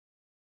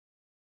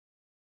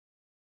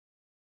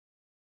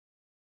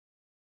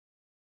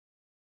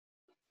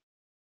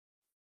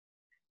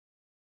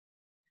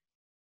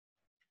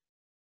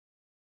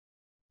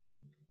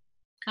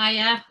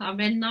Hiya, I'm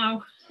in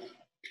now.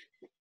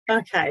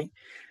 Okay.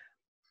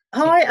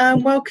 Hi,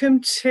 and welcome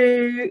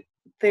to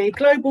the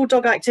Global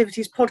Dog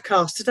Activities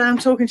podcast. Today I'm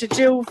talking to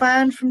Jill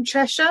Van from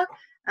Cheshire,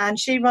 and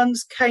she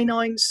runs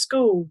Canine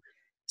School.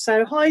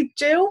 So, hi,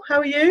 Jill, how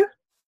are you?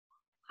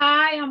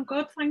 Hi, I'm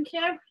good, thank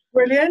you.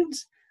 Brilliant.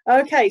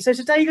 Okay, so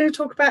today you're going to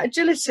talk about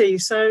agility.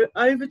 So,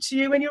 over to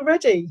you when you're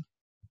ready.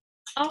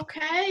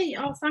 Okay,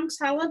 thanks,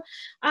 Helen.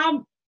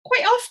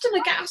 Quite often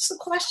I get asked the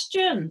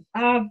question,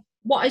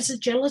 what is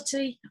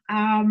agility?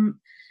 And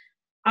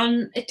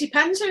it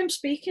depends who I'm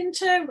speaking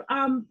to.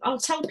 I'll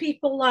tell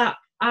people that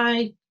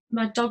my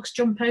dogs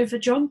jump over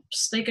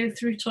jumps, they go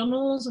through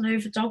tunnels and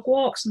over dog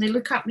walks, and they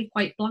look at me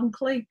quite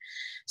blankly.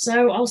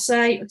 So I'll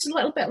say it's a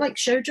little bit like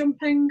show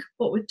jumping,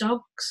 but with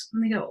dogs,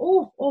 and they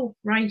go, "Oh,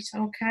 right,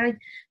 okay."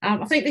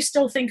 I think they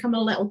still think I'm a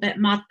little bit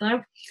mad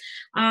though.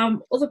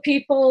 Other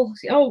people,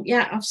 oh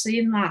yeah, I've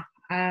seen that.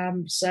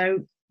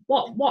 So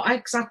what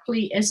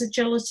exactly is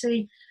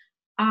agility?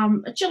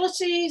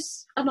 Agility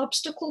is an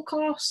obstacle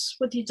course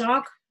with your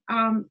dog.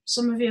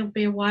 Some of you will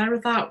be aware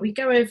of that. We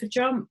go over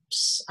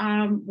jumps,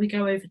 we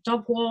go over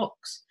dog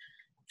walks,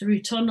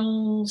 through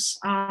tunnels,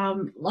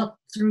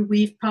 through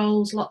weave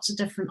poles, lots of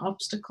different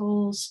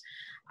obstacles.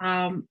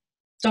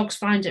 Dogs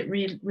find it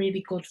really,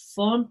 really good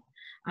fun.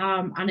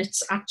 And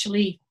it's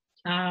actually,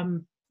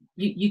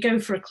 you go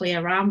for a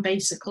clear round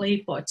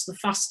basically, but it's the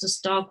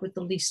fastest dog with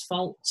the least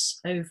faults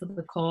over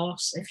the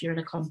course if you're in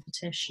a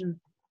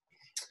competition.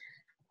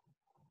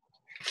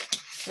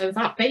 So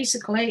that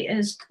basically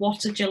is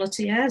what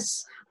agility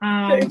is.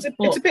 It's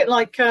a bit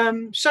like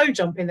show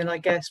jumping then, I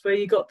guess, where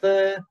you got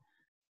the,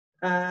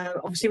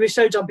 obviously with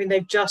show jumping,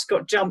 they've just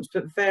got jumps,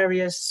 but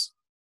various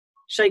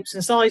shapes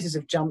and sizes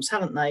of jumps,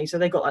 haven't they? So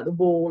they've got like the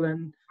wall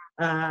and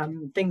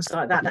things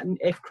like that. And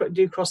if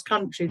do cross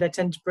country, they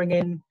tend to bring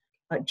in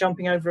like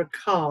jumping over a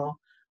car,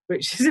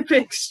 which is a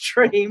bit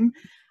extreme.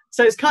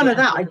 So it's kind of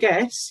that, I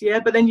guess. Yeah,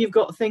 but then you've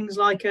got things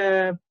like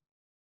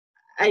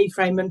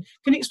A-frame. And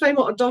can you explain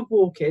what a dog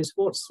walk is?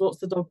 What's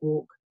the dog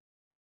walk?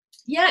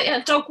 Yeah,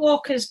 dog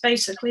walk is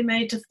basically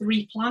made of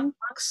 3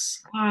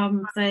 planks.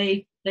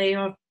 They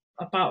are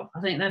about,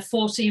 I think they're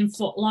 14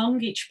 foot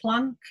long each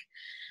plank.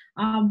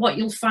 What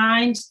you'll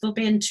find, they'll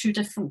be in 2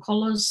 different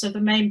colours. So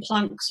the main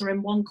planks are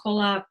in one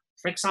colour.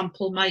 For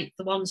example,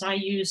 the ones I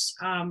use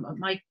at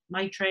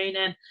my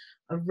training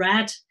are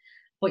red,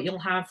 but you'll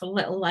have a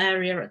little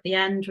area at the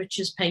end which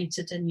is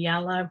painted in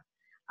yellow,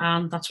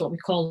 and that's what we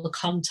call the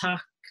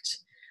contact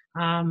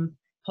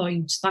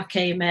point. That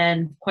came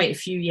in quite a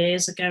few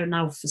years ago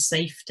now for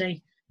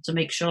safety, to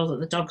make sure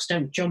that the dogs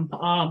don't jump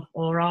on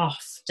or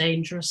off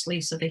dangerously,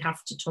 so they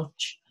have to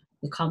touch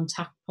the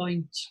contact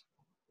point.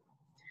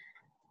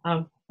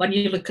 When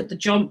you look at the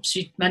jumps,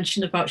 you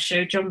mentioned about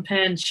show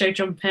jumping. Show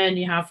jumping,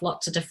 you have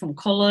lots of different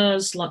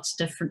colours, lots of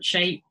different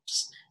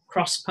shapes,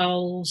 cross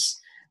poles,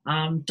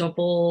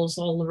 doubles,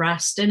 all the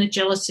rest. In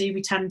agility,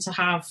 we tend to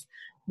have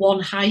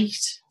one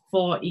height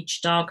for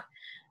each dog.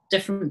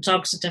 Different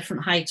dogs at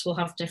different heights will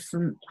have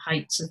different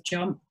heights of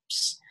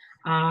jumps.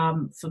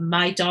 For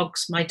my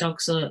dogs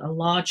are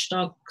large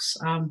dogs,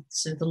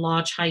 so the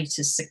large height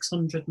is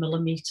 600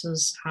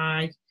 millimetres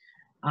high.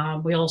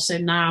 We also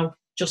now,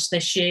 just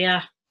this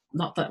year,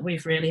 not that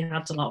we've really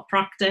had a lot of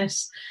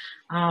practice,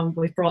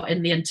 we've brought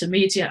in the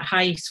intermediate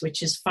height,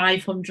 which is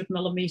 500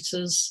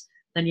 millimetres.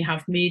 Then you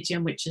have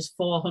medium, which is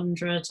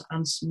 400,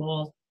 and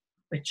small,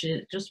 which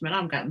is, just a minute,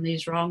 I'm getting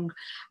these wrong.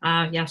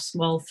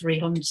 Small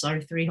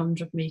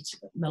 300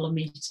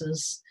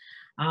 millimetres.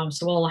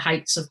 So all the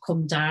heights have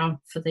come down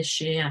for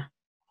this year.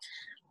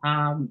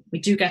 We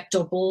do get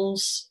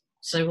doubles,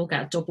 so we'll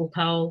get a double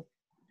pole,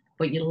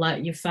 but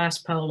your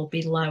first pole will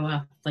be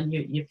lower than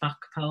your back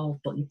pole,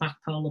 but your back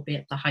pole will be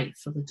at the height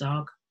for the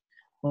dog.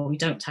 But we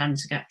don't tend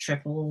to get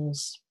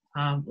triples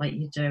like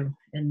you do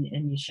in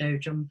your show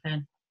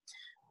jumping.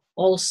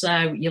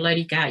 Also, you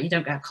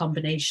don't get a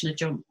combination of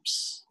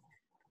jumps.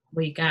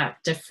 We get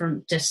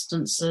different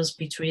distances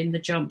between the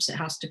jumps. It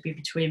has to be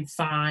between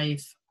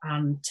 5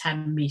 and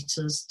 10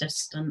 metres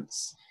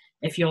distance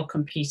if you're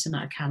competing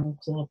at a kennel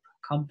club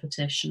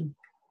competition.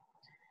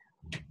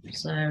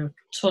 So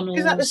tunnels.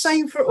 Is that the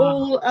same for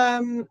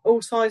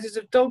all sizes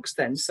of dogs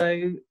then?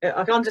 So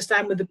I can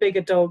understand with the bigger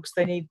dogs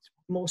they need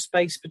more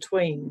space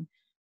between,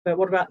 but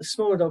what about the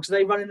smaller dogs? Are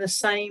they running the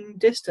same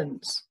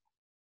distance?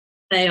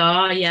 They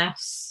are,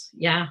 yes,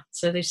 yeah.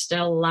 So they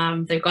still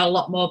they've got a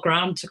lot more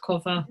ground to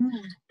cover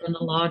than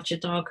a larger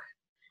dog.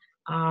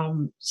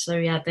 So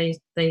yeah,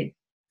 they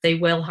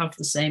will have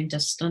the same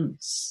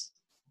distance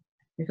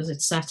because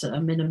it's set at a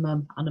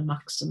minimum and a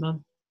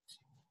maximum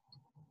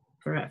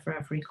for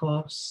every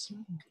course.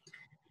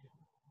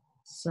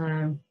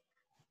 So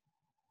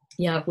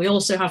yeah, we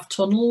also have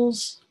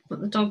tunnels that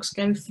the dogs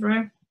go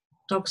through.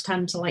 Dogs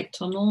tend to like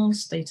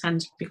tunnels. They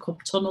tend to become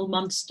tunnel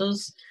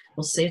monsters.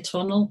 We'll see a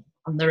tunnel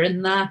and they're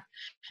in there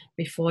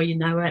before you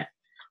know it.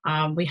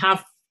 We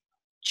have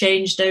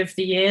changed over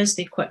the years.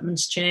 The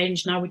equipment's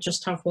changed. Now we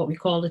just have what we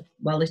call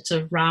it's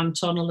a round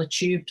tunnel, a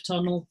tube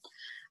tunnel.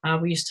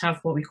 We used to have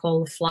what we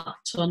call a flat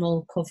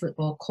tunnel,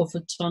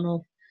 covered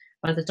tunnel.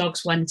 where the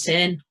dogs went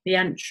in the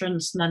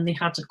entrance, and then they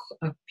had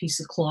a piece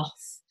of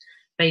cloth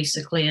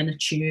basically in a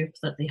tube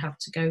that they had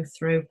to go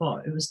through,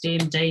 but it was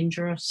deemed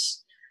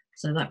dangerous,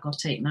 so that got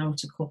taken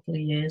out a couple of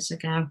years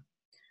ago.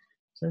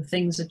 So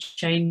things are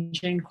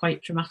changing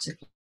quite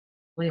dramatically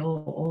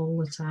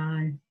all the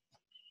time.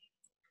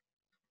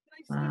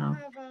 Wow.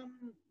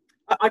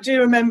 I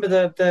do remember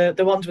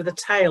the ones with a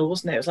tail,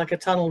 wasn't it? It was like a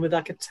tunnel with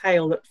like a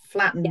tail that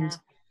flattened. Yeah.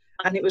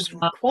 And it was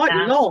quite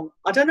long.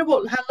 I don't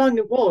know how long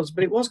it was,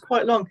 but it was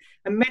quite long.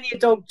 And many a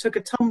dog took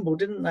a tumble,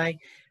 didn't they?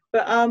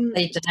 But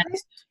they did.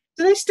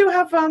 Do they still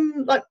have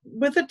like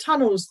with the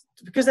tunnels,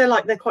 because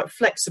they're quite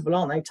flexible,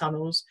 aren't they,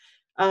 tunnels?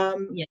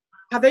 Yeah.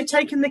 Have they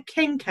taken the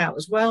kink out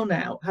as well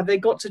now? Have they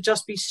got to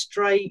just be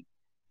straight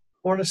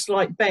or on a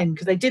slight bend?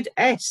 Because they did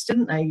S,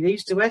 didn't they? They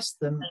used to S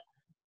them.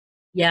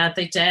 Yeah,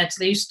 they did.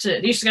 They used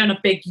to go on a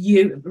big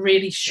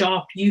really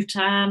sharp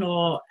U-turn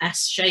or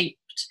S-shaped.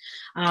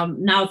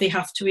 Now they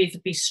have to either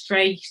be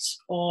straight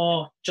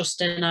or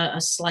just in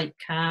a slight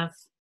curve,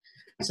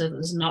 so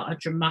there's not a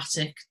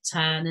dramatic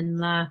turn in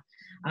there.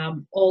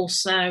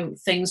 Also,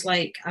 things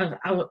like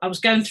I was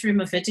going through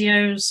my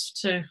videos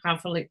to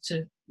have a look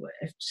to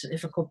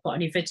if I could put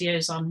any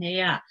videos on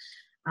here.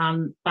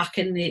 Back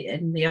in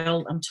the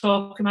old, I'm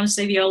talking when I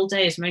say the old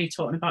days, I'm only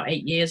talking about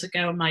 8 years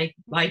ago.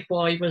 My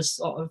boy was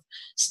sort of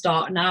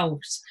starting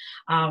out.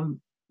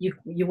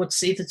 You would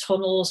see the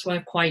tunnels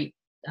were quite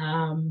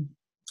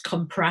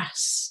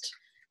compressed,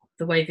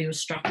 the way they were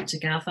strapped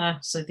together,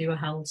 so they were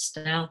held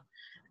still.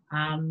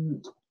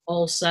 And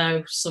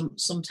also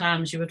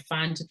sometimes you would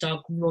find a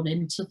dog run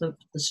into the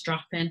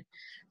strapping.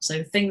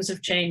 So things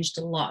have changed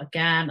a lot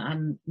again,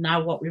 and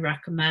now what we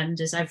recommend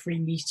is every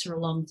metre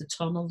along the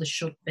tunnel there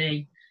should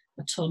be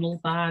a tunnel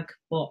bag,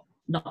 but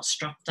not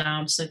strapped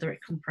down so that it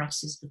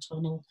compresses the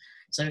tunnel.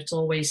 So it's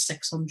always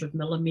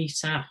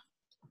 600mm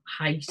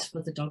height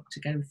for the dog to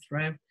go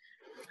through.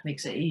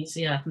 Makes it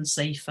easier and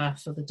safer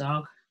for the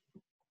dog.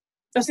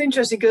 That's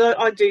interesting, because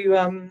I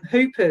do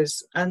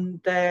hoopers,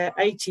 and they're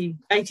 80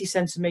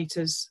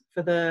 centimetres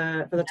for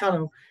the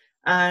tunnel,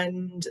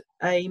 and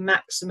a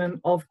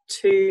maximum of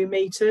 2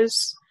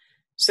 metres.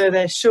 So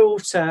they're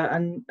shorter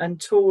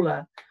and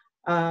taller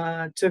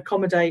to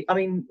accommodate. I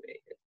mean,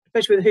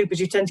 especially with the hoopers,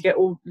 you tend to get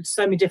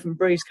so many different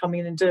breeds coming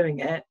in and doing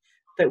it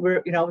that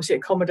obviously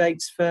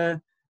accommodates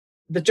for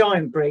the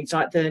giant breeds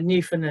like the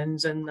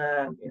Newfoundlands and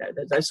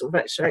those sort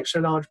of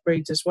extra large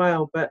breeds as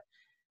well. But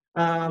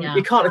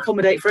you can't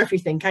accommodate for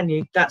everything, can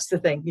you? That's the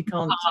thing. You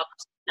can't.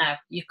 No,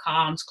 you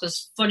can't.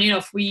 Because funny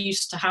enough, we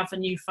used to have a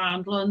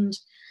Newfoundland.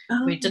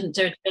 Oh. We didn't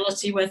do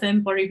agility with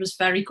him, but he was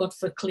very good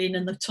for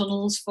cleaning the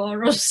tunnels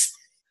for us.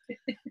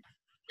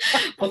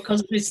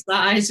 Because of his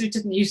size, we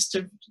didn't used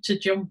to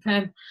jump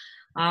him.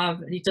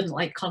 He didn't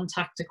like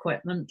contact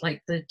equipment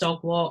like the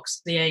dog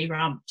walks, the A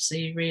ramps.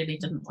 He really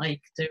didn't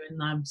like doing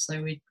them.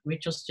 So we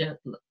just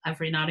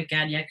every now and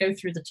again, go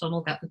through the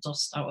tunnel, get the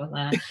dust out of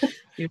there.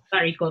 He was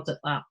very good at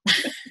that.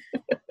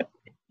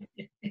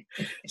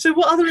 So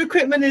what other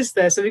equipment is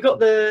there? So we've got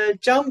the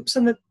jumps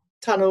and the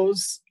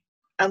tunnels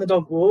and the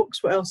dog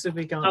walks. What else have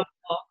we got?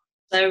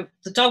 So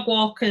the dog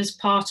walk is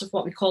part of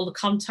what we call the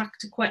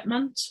contact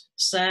equipment.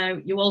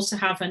 So you also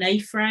have an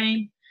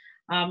A-frame.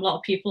 A lot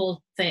of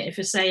people think if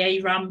you say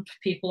A-ramp,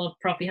 people will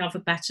probably have a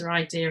better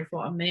idea of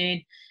what I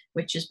mean,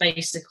 which is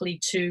basically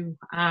two,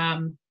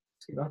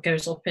 it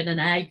goes up in an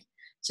A.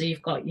 So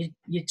you've got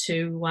your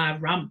two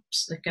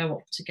ramps that go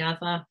up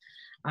together.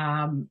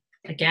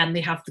 Again, they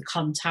have the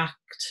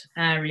contact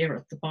area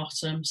at the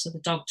bottom. So the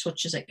dog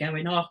touches it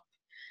going up,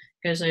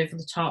 goes over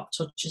the top,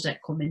 touches it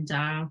coming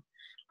down.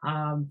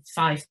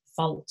 5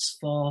 faults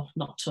for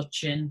not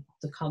touching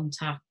the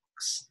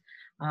contacts.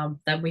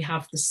 Then we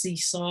have the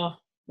seesaw,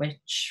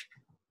 which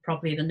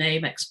probably the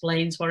name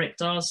explains what it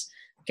does.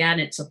 Again,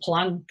 it's a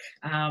plank.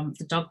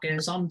 The dog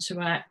goes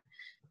onto it,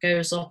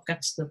 goes up,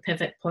 gets to the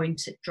pivot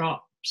point, it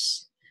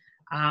drops.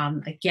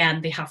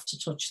 Again, they have to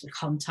touch the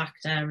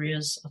contact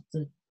areas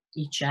at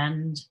each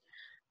end.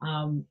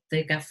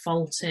 They get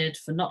faulted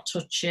for not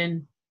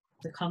touching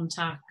the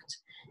contact.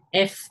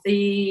 If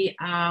the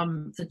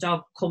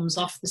dog comes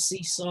off the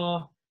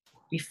seesaw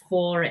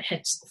before it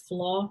hits the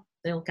floor,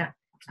 they'll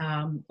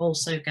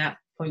also get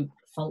point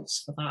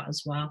faults for that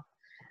as well,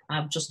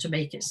 just to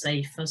make it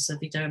safer so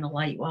they don't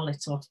alight while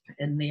it's up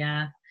in the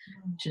air,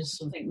 which is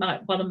something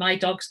one of my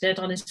dogs did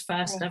on his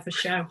first ever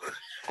show.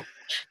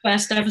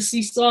 First ever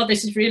seesaw.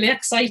 This is really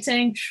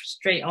exciting.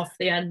 Straight off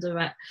the end of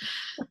it.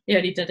 He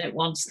only did it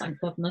once, thank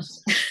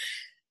goodness.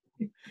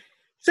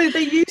 So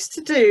they used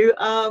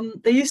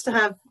to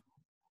have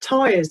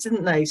tyres,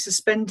 didn't they?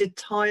 Suspended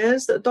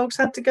tyres that dogs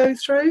had to go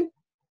through.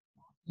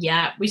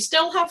 Yeah, we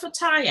still have a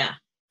tyre,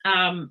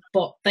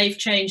 but they've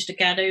changed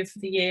again over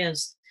the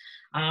years.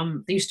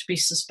 They used to be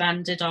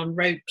suspended on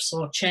ropes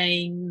or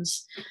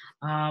chains.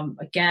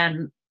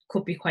 Again,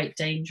 could be quite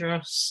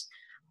dangerous.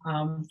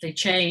 They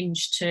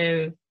changed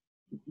to,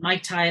 my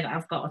tyre that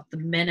I've got at the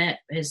minute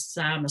is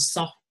a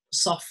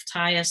soft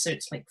tyre, so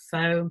it's like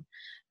foam,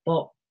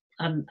 but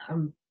I'm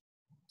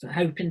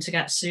hoping to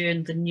get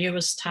soon the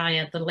newest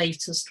tyre, the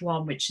latest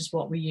one, which is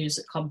what we use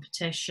at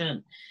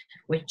competition,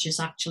 which is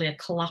actually a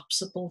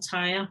collapsible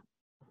tyre.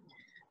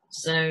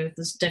 So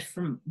there's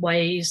different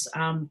ways.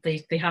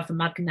 They have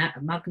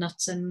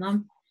magnets in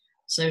them.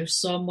 So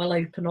some will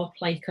open up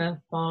like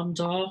a barn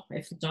door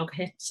if the dog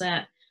hits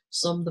it.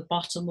 Some, the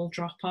bottom will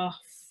drop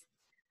off,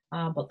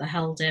 but they're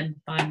held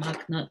in by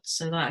magnets.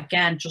 So that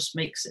again just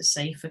makes it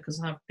safer, because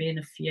there have been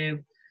a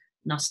few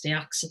nasty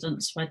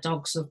accidents where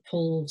dogs have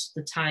pulled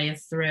the tyre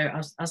through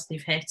as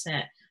they've hit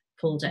it,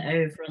 pulled it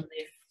over, and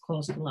they've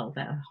caused a little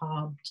bit of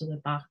harm to their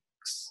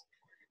backs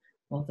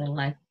or their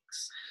legs.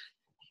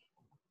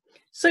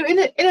 So in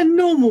a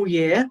normal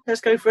year,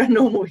 let's go for a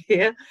normal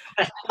year,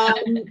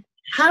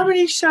 how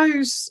many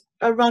shows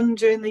are run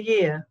during the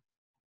year?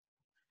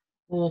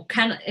 Or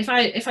if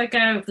I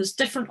go, there's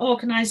different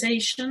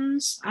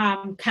organisations.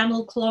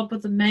 Kennel Club are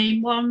the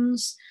main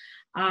ones.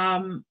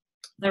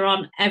 They're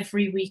on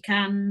every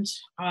weekend.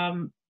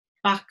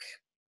 Back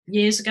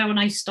years ago when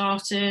I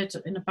started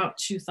in about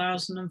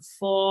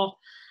 2004,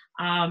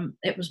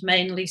 it was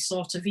mainly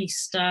sort of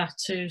Easter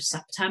to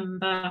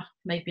September,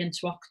 maybe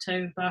into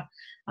October,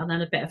 and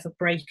then a bit of a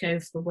break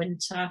over the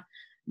winter.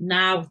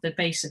 Now they're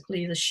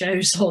basically the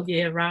shows all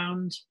year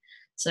round.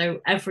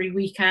 So every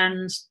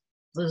weekend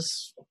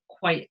there's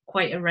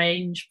quite a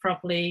range,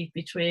 probably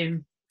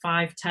between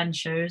 5-10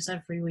 shows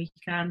every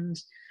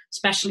weekend,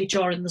 especially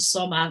during the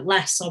summer,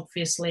 less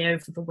obviously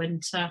over the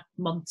winter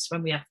months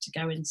when we have to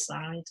go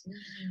inside.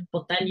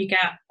 But then you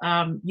get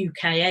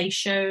UKA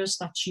shows,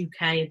 that's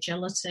UK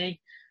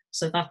Agility,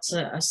 so that's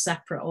a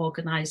separate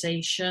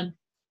organisation.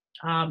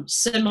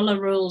 Similar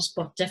rules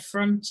but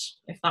different,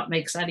 if that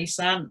makes any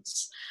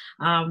sense.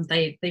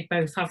 They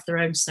both have their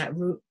own set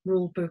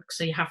rule book,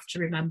 so you have to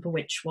remember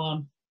which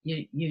one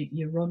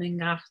you're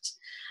running at.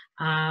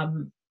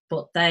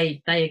 But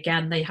they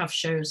have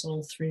shows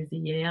all through the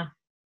year.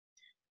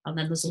 And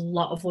then there's a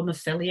lot of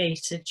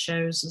unaffiliated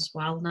shows as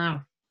well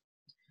now,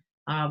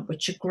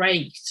 which are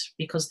great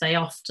because they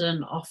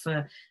often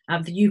offer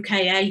the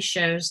UKA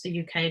shows,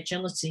 the UK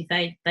Agility,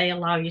 they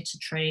allow you to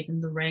train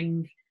in the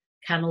ring.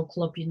 Kennel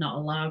Club, you're not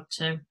allowed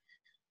to.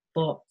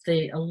 But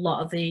a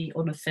lot of the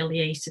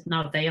unaffiliated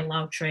now, they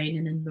allow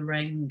training in the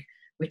ring,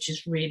 which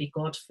is really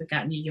good for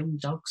getting your young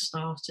dog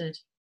started.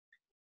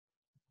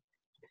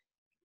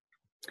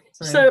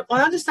 So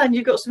I understand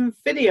you've got some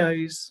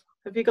videos.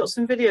 Have you got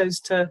some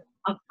videos to?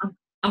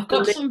 I've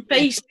got some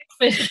basic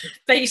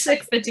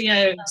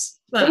videos.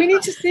 So we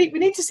need to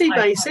see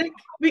basic.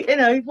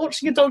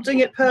 Watching a dog doing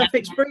it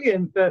perfect is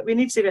brilliant, but we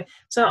need to see it.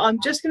 So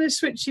I'm just going to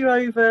switch you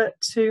over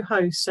to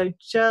host. So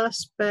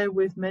just bear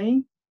with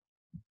me.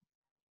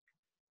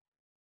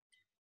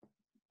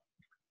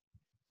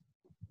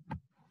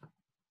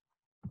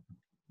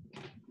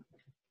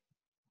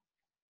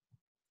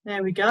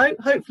 There we go.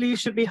 Hopefully you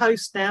should be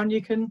host now and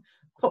you can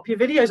pop your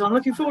videos on.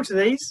 Looking forward to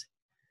these.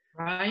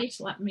 Right,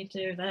 let me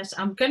do this.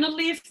 I'm going to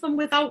leave them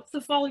without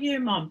the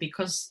volume on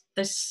because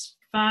this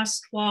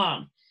first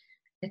one,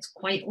 it's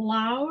quite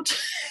loud.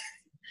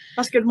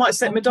 That's good. Might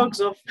set my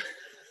dogs off.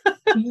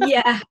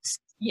 Yes,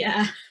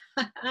 yeah.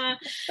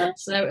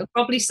 So it'll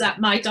probably set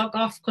my dog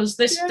off because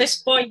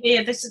this boy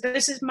here, this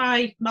is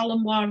my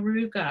Malinois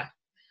Ruger.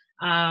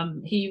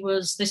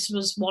 This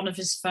was one of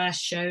his first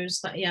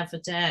shows that he ever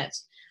did.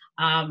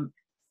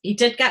 He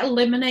did get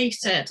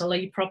eliminated, although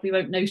you probably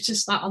won't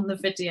notice that on the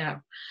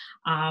video,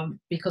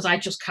 because I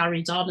just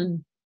carried on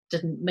and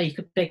didn't make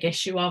a big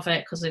issue of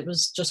it because it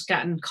was just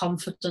getting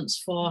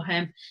confidence for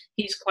him.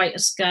 He's quite a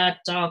scared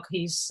dog.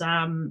 He's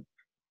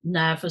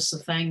nervous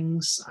of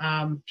things,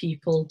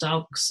 people,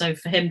 dogs. So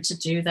for him to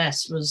do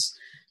this was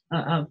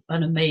an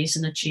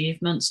amazing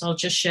achievement. So I'll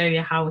just show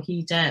you how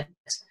he did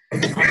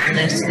on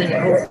this.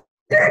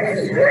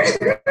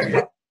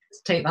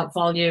 Take that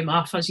volume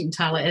off. As you can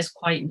tell, it is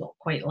quite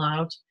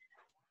loud.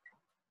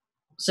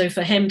 So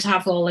for him to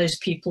have all those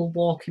people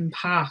walking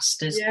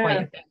past is quite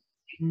a big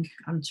thing,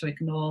 and to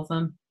ignore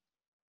them.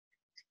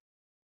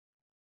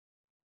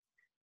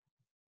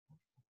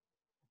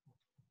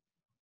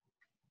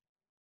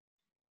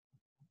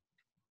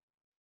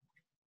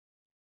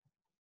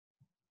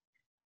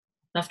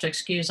 I have to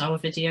excuse our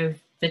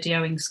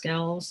videoing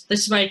skills.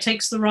 This is where he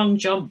takes the wrong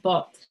jump,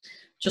 but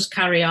just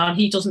carry on.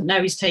 He doesn't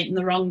know he's taking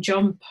the wrong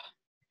jump.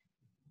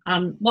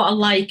 And what I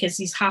like is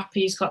he's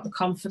happy, he's got the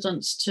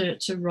confidence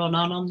to run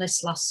on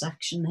this last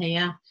section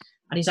here.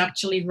 And he's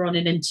actually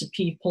running into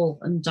people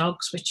and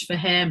dogs, which for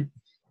him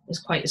is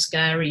quite a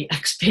scary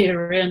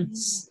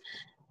experience.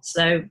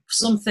 So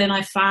something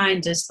I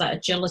find is that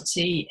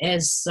agility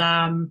is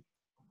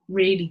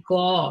really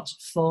good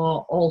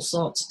for all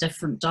sorts of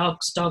different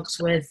dogs, dogs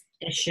with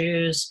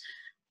issues.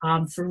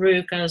 For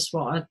Ruger's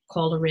what I'd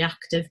call a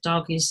reactive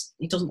dog.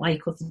 He doesn't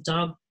like other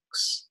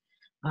dogs.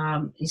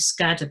 He's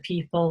scared of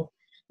people.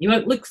 He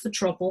won't look for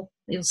trouble.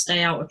 He'll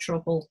stay out of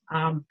trouble.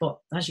 But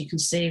as you can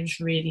see, he was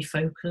really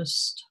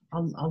focused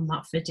on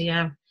that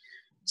video.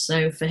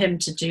 So for him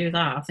to do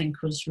that, I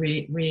think was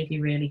really,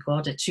 really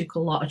good. It took a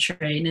lot of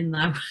training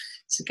though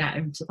to get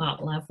him to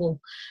that level.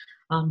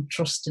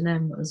 Trusting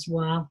him as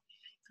well.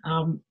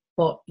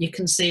 But you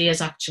can see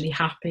he's actually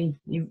happy.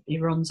 He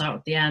runs out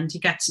at the end. He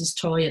gets his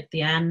toy at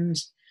the end.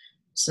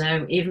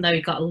 So even though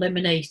he got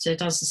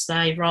eliminated, as I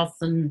say, rather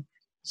than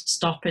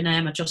stopping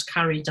him, I just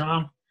carried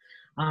on.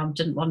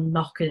 Didn't want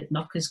to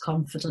knock his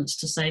confidence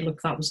to say,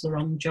 look, that was the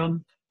wrong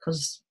jump,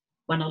 because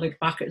when I look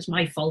back, it was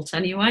my fault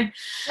anyway,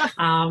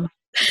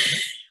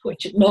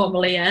 which it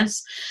normally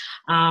is.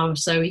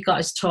 So he got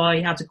his toy,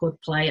 he had a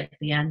good play at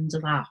the end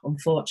of that.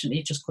 Unfortunately,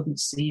 you just couldn't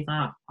see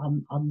that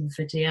on the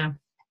video.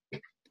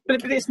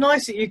 But it's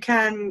nice that you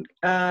can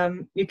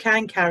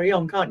carry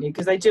on, can't you?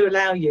 Because they do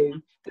allow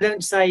you. They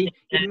don't say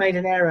you've made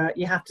an error,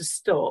 you have to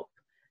stop.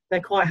 They're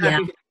quite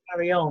happy to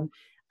carry on.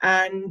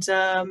 And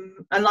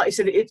like you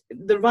said,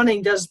 the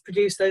running does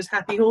produce those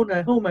happy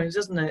hormones,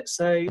 doesn't it?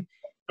 So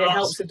it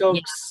helps the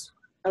dogs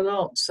a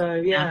lot. So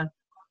yeah.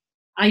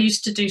 I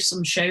used to do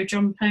some show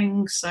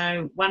jumping.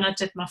 So when I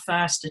did my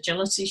first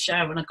agility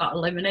show, when I got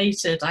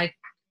eliminated, I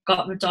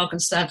got the dog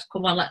and said,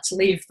 come on, let's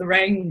leave the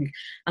ring.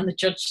 And the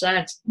judge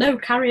said, no,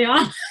 carry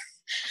on. I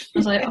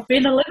was like, I've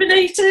been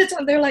eliminated.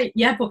 And they were like,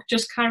 yeah, but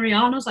just carry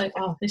on. I was like,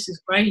 oh, this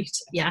is great.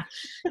 Yeah.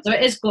 So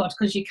it is good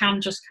because you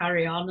can just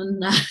carry on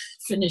and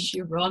finish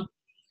your run.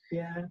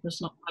 Yeah.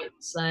 It's not quite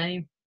the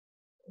same.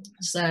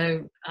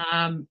 So,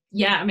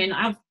 yeah, I mean,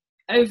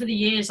 over the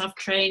years, I've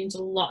trained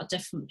a lot of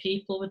different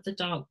people with the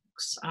dogs.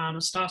 I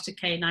started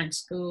Canine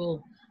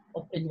School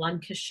up in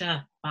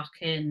Lancashire back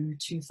in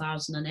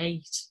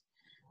 2008.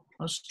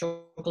 I was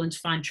struggling to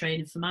find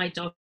training for my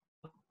dog,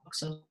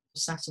 so I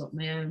set up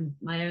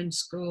my own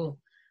school.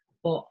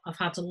 But I've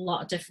had a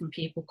lot of different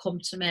people come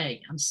to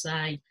me and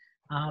say,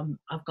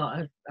 I've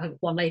got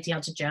one lady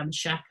had a German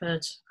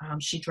Shepherd.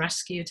 She'd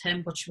rescued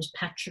him, but she was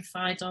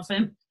petrified of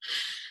him.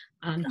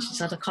 And she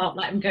said, I can't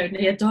let him go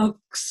near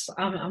dogs.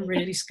 I'm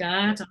really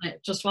scared. And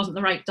it just wasn't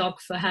the right dog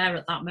for her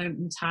at that moment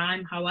in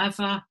time.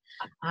 However,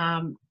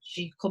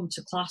 she'd come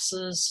to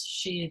classes,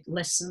 she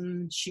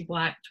listened, she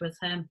worked with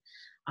him.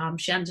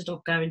 She ended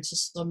up going to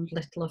some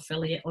little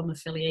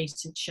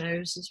unaffiliated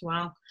shows as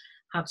well.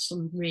 Had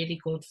some really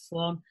good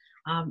fun.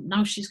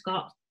 Now she's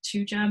got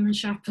 2 German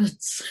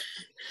Shepherds.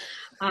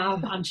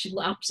 And she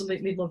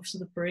absolutely loves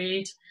the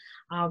breed.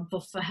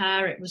 But for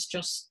her, it was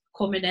just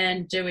coming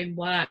in, doing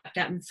work,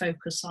 getting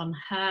focus on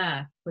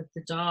her with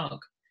the dog.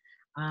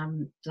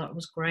 That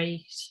was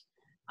great.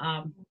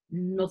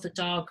 Another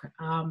dog,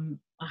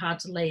 I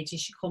had a lady,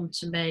 she come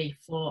to me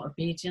for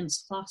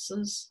obedience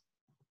classes.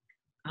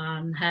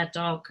 And her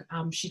dog,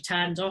 she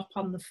turned up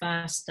on the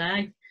first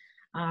day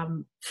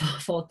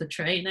for the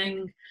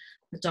training.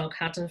 The dog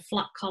had a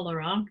flat collar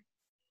on,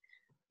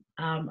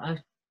 a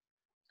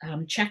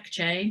check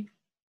chain,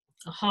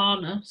 a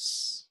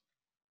harness,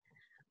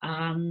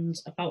 and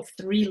about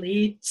 3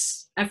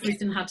 leads.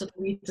 Everything had a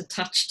lead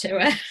attached to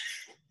it.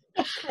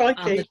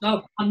 And the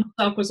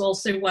dog was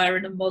also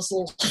wearing a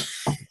muzzle.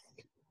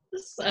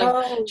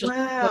 So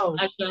wow.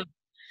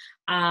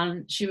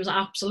 And she was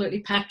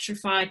absolutely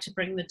petrified to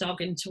bring the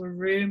dog into a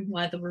room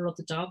where there were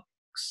other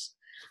dogs.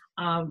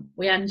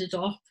 We ended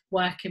up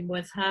working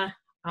with her.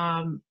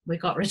 We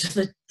got rid of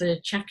the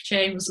check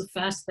chain was the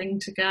first thing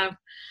to go.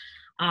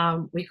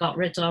 We got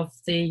rid of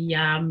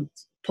the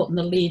putting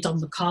the lead on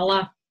the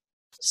collar.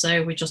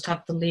 So we just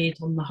had the lead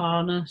on the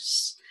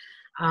harness.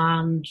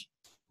 And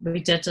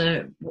we did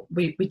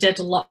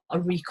a lot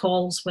of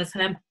recalls with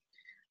him.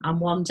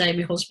 And one day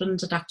my husband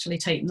had actually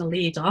taken the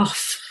lead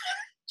off.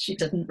 She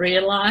didn't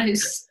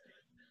realise.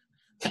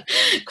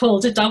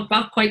 Called the dog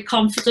back quite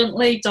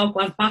confidently. Dog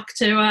went back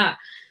to her.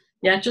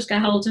 Yeah, just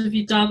get hold of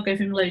your dog, give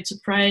him loads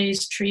of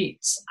praise,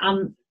 treats.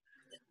 And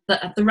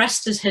the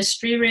rest is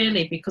history,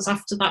 really, because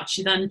after that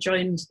she then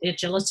joined the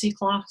agility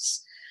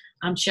class.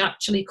 And she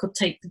actually could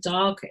take the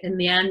dog in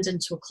the end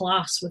into a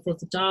class with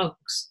other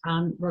dogs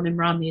and run him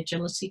around the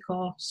agility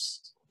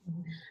course.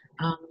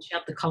 She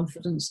had the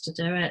confidence to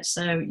do it.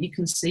 So you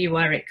can see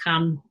where it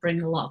can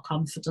bring a lot of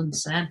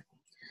confidence in.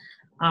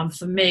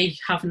 For me,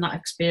 having that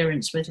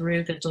experience with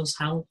Ruger does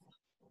help,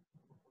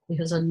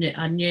 because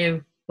I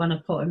knew when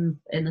I put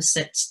him in a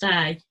sit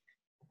stay,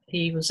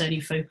 he was only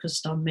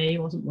focused on me,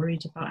 wasn't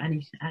worried about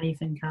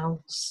anything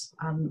else.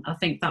 I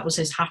think that was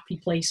his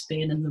happy place,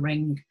 being in the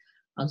ring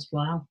as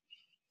well.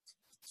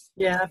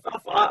 Yeah,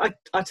 I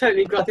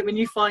totally agree. I think when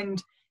you find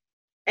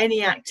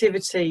any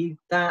activity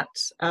that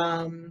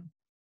the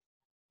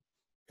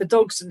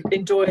dogs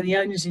enjoy and the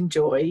owners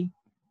enjoy,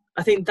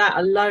 I think that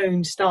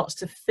alone starts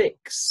to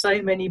fix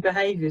so many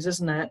behaviours,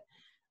 doesn't it?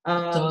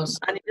 It does.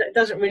 And it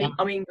doesn't really,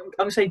 I mean,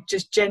 I would say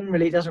just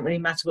generally it doesn't really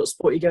matter what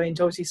sport you go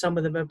into. Obviously some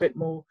of them are a bit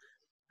more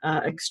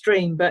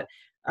extreme, but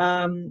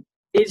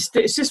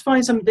it's just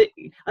finding something that,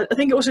 I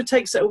think it also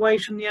takes it away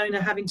from the owner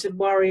having to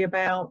worry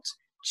about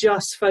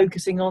just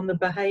focusing on the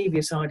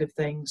behaviour side of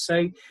things,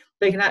 so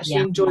they can actually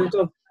enjoy the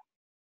dog.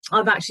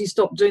 I've actually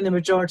stopped doing the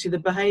majority of the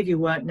behaviour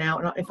work now,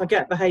 and if I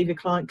get a behaviour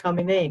client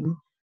coming in,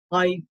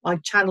 I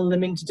channel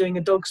them into doing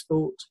a dog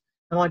sport,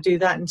 and I do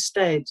that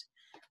instead.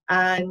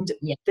 And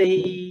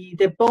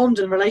the bond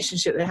and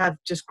relationship they have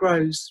just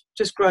grows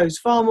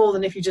far more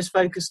than if you just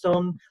focused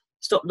on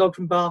stop the dog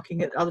from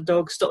barking at other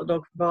dogs, stop the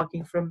dog from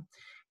barking from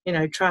you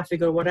know,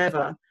 traffic or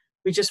whatever.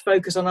 We just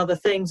focus on other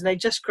things, and they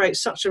just create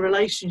such a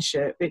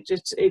relationship.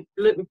 It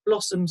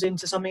blossoms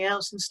into something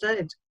else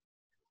instead.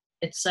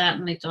 It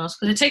certainly does,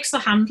 because it takes the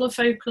handler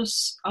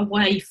focus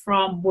away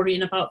from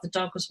worrying about the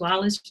dog as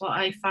well, is what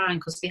I find,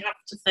 because they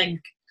have to think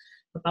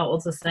about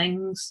other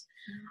things.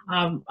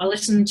 I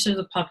listened to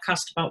the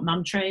podcast about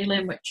man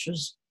trailing, which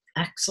was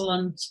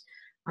excellent.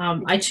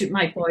 I took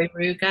my boy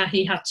Ruger.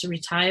 He had to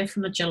retire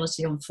from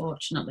agility,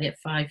 unfortunately, at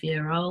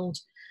 5-year-old,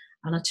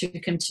 and I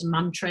took him to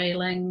man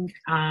trailing,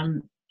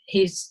 and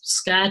he's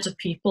scared of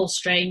people,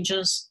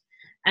 strangers,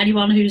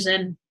 anyone who's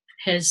in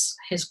his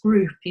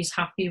group he's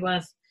happy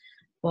with,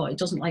 but he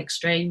doesn't like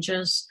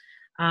strangers.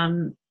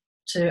 And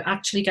to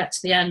actually get to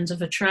the end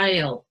of a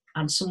trail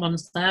and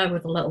someone's there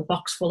with a little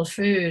box full of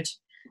food,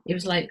 he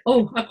was like,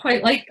 oh, I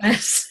quite like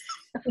this.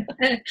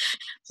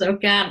 So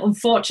again,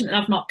 unfortunately,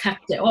 I've not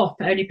kept it up,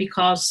 only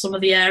because some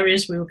of the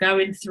areas we were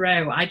going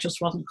through, I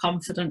just wasn't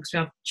confident, because we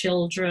have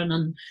children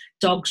and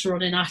dogs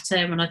running at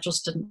him, and I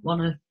just didn't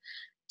want to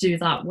do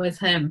that with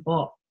him.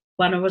 But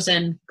when I was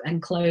in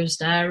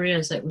enclosed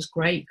areas, it was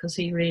great, because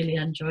he really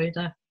enjoyed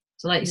it.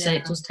 So like you say,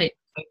 it does take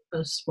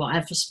focus,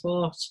 whatever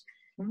sport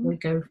we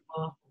go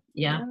for.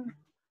 Yeah.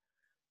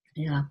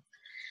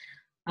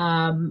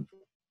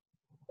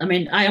 I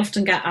mean, I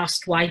often get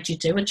asked, why do you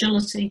do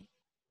agility?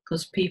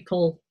 Because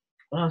people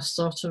are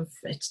sort of,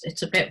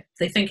 it's a bit,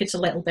 they think it's a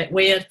little bit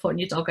weird putting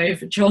your dog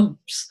over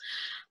jumps.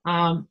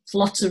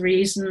 Lots of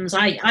reasons.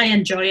 I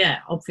enjoy it,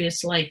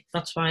 obviously.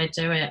 That's why I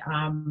do it.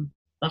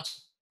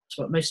 That's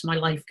what most of my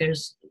life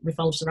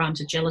revolves around,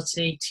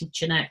 agility,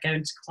 teaching it,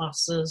 going to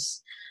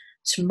classes.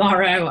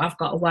 Tomorrow I've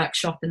got a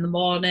workshop in the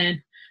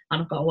morning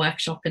and I've got a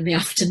workshop in the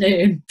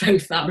afternoon,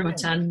 both that I'm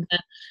attending.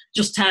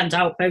 Just turned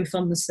out both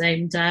on the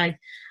same day.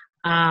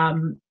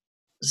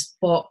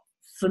 But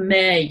for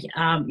me,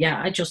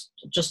 I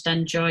just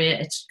enjoy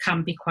it. It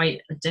can be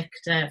quite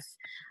addictive.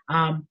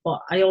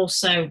 But I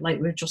also, like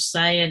we were just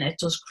saying, it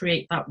does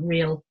create that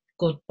real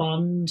good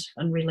bond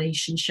and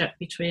relationship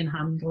between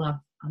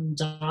handler and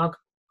dog,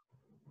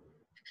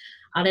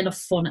 and in a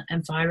fun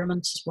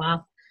environment as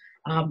well.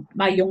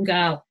 My young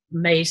girl,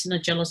 amazing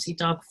agility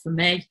dog for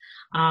me.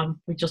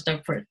 We just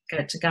don't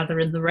get together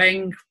in the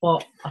ring,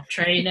 but our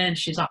training,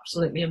 she's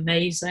absolutely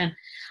amazing.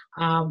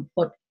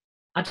 But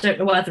I don't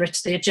know whether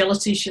it's the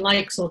agility she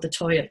likes or the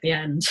toy at the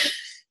end.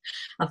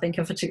 I think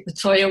if I took the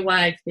toy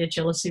away, the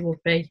agility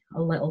would be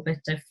a little bit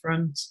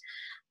different.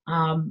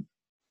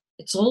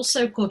 It's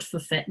also good for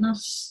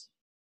fitness.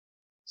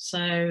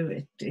 So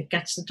it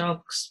gets the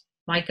dogs.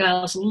 My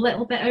girl's a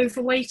little bit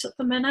overweight at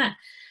the minute,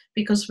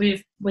 because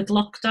with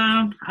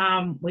lockdown,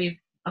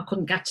 I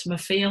couldn't get to my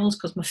field,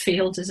 because my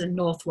field is in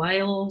North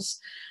Wales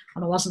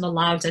and I wasn't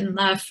allowed in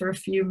there for a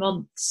few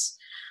months.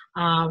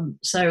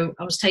 So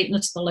I was taking her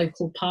to the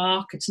local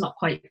park. It's not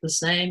quite the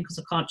same, because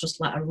I can't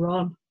just let her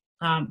run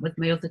with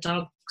my other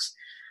dogs.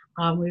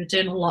 We were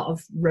doing a lot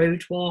of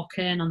road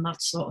walking and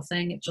that sort of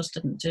thing. It just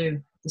didn't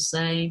do the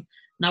same.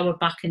 Now we're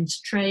back into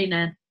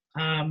training.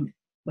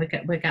 We're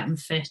getting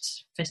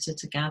fitter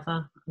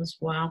together as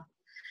well.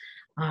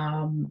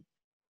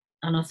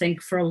 And I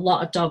think for a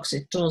lot of dogs,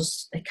 it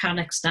can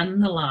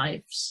extend their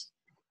lives,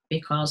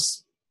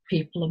 because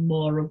people are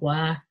more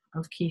aware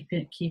of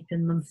keeping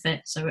them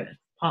fit. So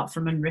apart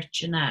from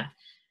enriching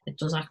it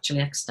does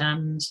actually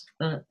extend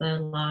their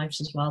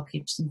lives as well,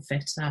 keeps them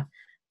fitter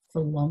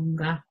for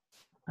longer.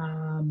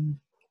 I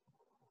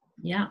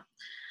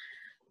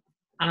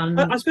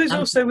suppose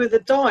also with the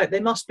diet, they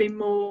must be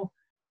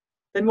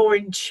they're more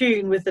in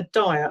tune with the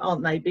diet,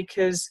 aren't they?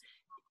 Because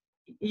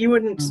you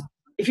wouldn't,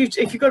 if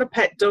you've got a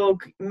pet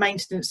dog,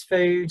 maintenance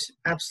food,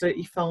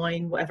 absolutely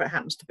fine, whatever it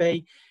happens to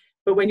be.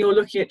 But when you're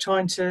looking at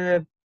trying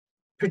to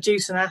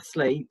produce an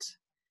athlete,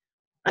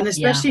 and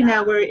especially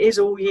now where it is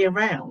all year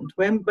round,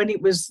 when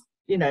it was,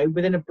 you know,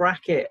 within a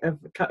bracket of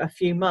a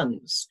few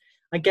months,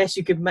 I guess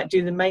you could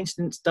do the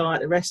maintenance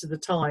diet the rest of the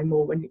time,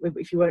 or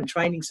if you weren't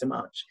training so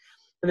much.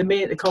 But the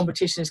minute the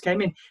competitions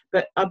came in,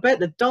 but I bet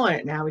the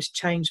diet now has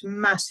changed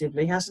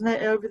massively, hasn't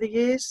it, over the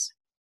years?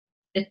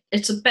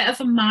 It's a bit of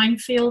a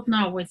minefield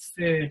now with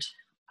food.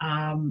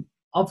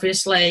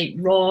 Obviously,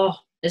 raw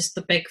is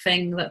the big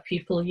thing that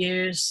people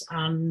use,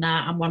 and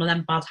I'm one of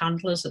them bad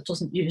handlers that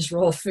doesn't use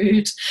raw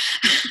food.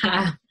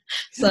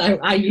 So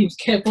I use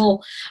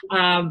kibble,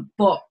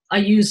 but I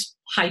use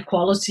high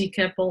quality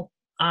kibble.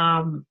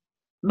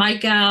 My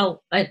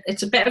girl,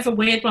 it's a bit of a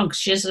weird one, because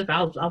she is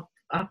about, I'll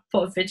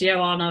put a video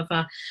on of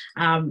her.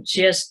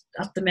 She is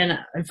at the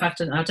minute, in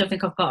fact, I don't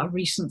think I've got a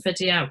recent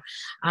video,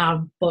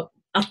 but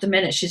at the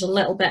minute she's a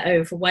little bit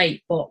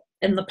overweight, but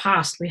in the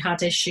past we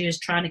had issues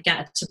trying to get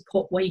her to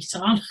put weight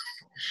on.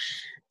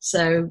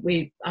 So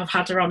I've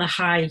had her on a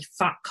high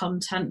fat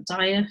content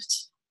diet,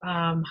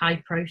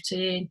 high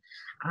protein,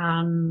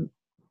 and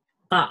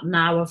that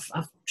now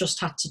I've just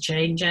had to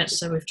change it.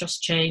 So we've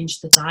just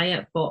changed the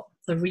diet, but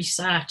the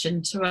research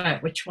into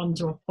it, which one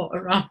do I put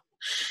her on,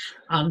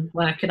 and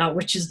working out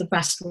which is the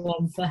best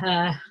one for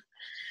her.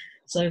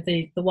 So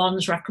the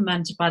ones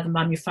recommended by the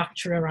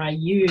manufacturer I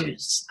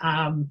use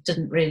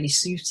didn't really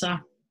suit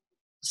her.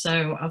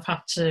 so I've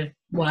had to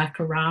work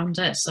around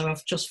it. So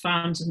I've just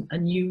found a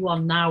new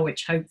one now,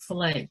 which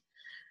hopefully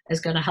is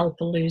going to help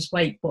her lose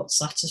weight, but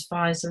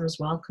satisfies her as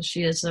well, because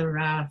she is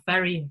a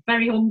very,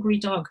 very hungry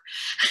dog.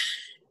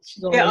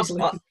 She's always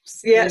looking.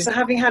 Yeah. So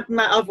having had,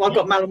 I've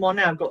got Malinois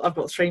now. I've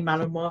got 3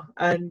 Malinois,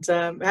 and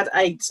had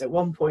 8 at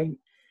one point.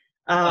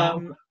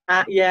 Wow.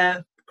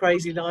 Yeah,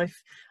 crazy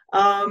life.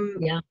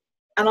 Yeah.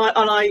 And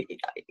I,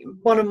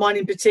 one of mine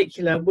in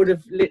particular would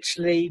have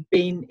literally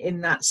been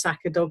in that sack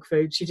of dog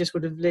food. She just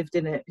would have lived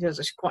in it. She was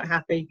actually quite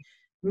happy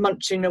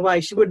munching away.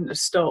 She wouldn't have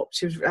stopped.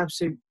 She was an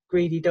absolute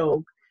greedy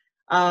dog.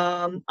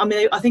 I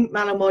mean, I think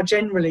Malinois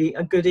generally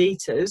are good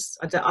eaters.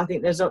 I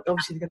think there's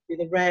obviously going to be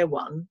the rare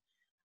one,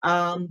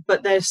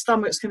 but their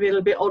stomachs can be a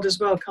little bit odd as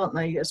well, can't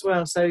they? As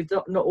well, so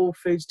not all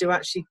foods do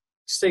actually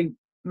suit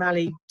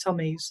Mally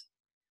tummies.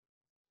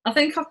 I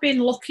think I've been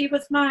lucky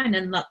with mine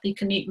in that they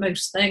can eat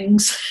most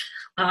things.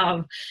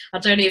 I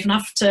don't even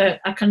have to,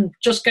 I can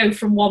just go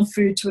from one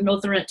food to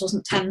another and it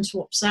doesn't tend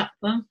to upset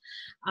them.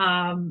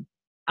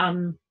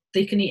 And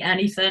they can eat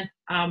anything.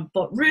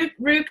 But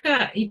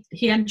Ruger,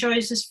 he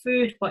enjoys his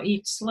food, but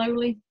eats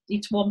slowly,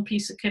 eats one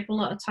piece of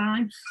kibble at a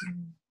time,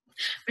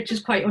 which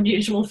is quite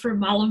unusual for a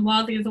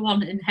Malinois. The other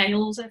one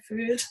inhales their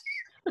food.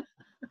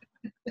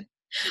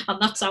 And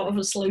that's out of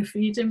a slow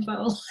feeding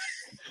bowl.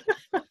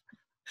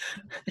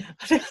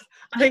 I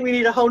think we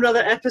need a whole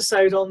nother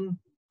episode on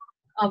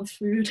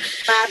food.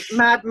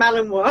 Mad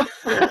Malinois.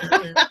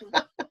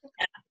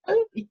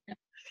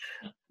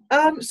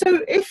 So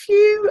if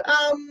you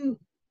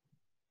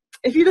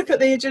look at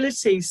the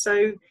agility,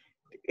 so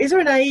is there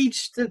an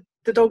age that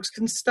the dogs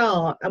can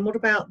start, and what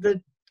about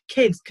the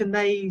kids? Can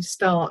they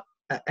start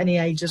at any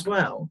age as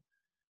well?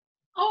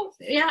 Oh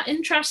yeah,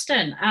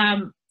 interesting.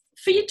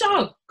 For your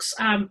dogs,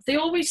 they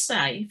always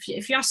say,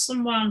 if you ask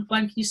someone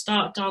when can you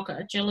start a dog at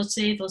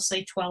agility, they'll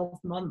say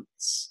 12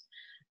 months.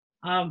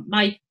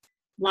 My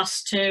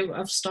last 2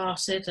 have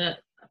started at,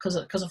 because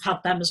I've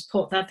had them as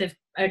put, they're the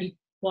only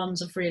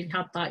ones I've really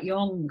had that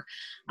young.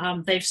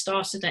 They've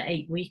started at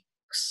 8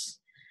 weeks.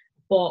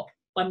 But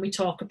when we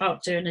talk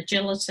about doing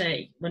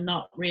agility, we're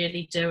not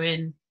really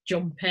doing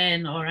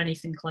jumping or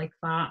anything like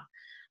that.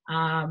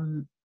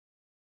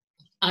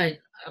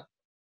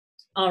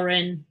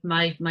 Oren,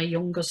 my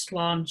youngest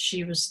one,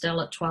 she was still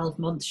at 12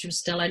 months. She was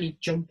still only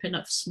jumping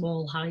at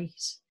small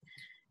height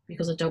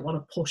because I don't want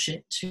to push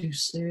it too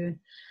soon.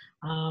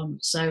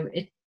 So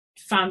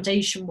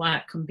foundation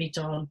work can be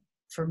done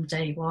from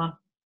day one,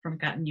 from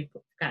getting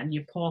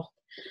your pup.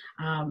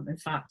 In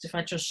fact, if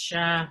I just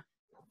share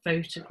a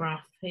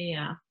photograph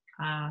here.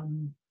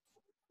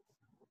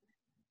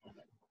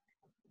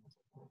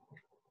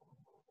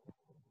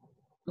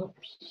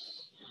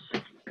 Oops,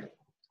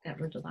 get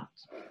rid of that.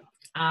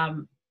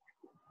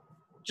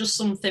 Just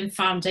something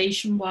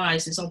foundation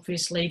wise is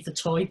obviously the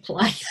toy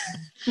play.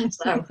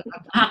 So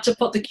I had to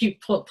put the cute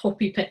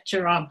puppy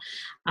picture on.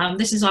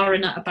 This is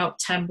Oren at about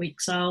 10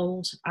 weeks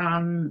old.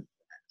 I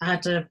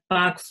had a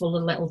bag full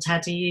of little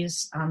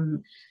teddies,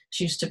 and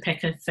she used to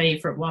pick her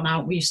favourite one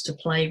out. We used to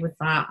play with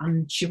that,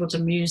 and she would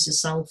amuse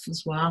herself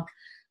as well.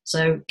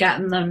 So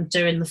getting them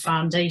doing the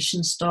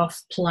foundation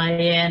stuff,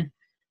 playing,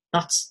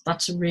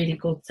 that's a really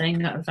good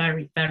thing at a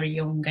very, very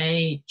young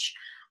age.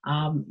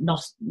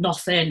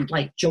 Nothing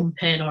like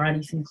jumping or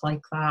anything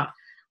like that.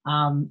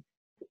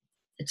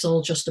 It's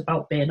all just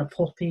about being a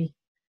puppy,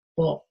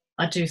 but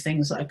I do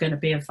things that are going to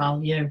be of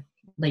value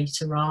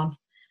later on.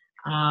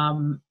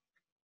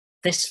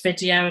 This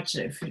video,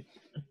 if you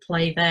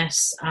play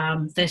this, I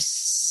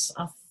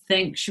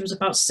think she was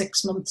about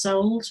 6 months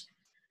old.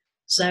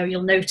 So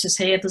you'll notice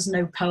here there's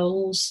no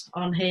poles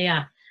on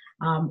here.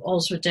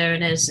 All we're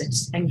doing is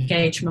it's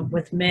engagement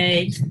with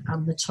me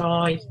and the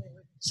toy.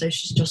 So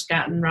she's just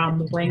getting around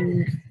the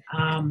wing,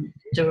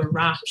 do a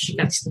wrap, she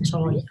gets the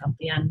toy at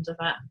the end of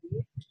it.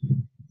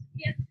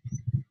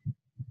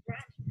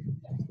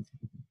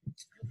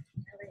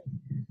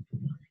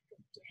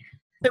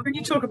 So when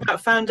you talk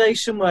about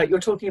foundation work, you're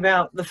talking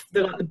about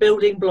the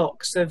building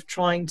blocks of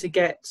trying to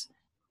get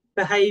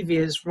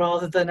behaviours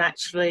rather than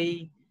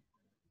actually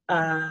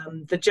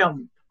the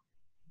jump.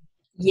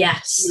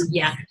 Yes,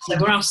 yeah. So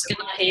we're asking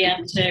her here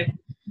to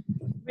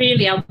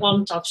really, I'll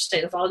just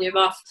take the volume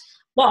off.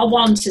 What I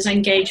want is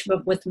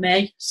engagement with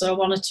me. So I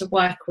want her to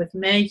work with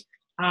me.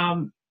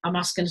 I'm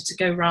asking her to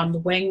go around the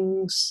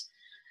wings.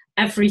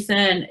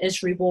 Everything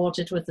is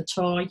rewarded with the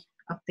toy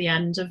at the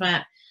end of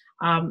it.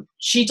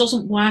 She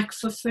doesn't work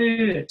for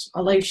food,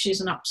 although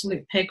she's an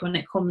absolute pig when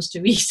it comes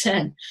to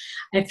eating.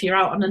 If you're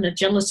out on an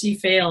agility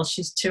field,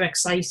 she's too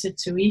excited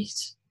to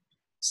eat.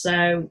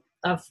 So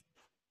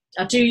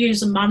I do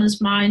use a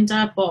manners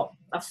minder, but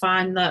I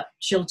find that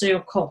she'll do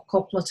a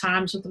couple of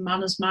times with the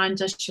manners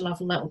minder. She'll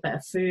have a little bit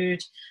of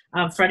food.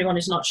 For anyone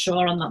who's not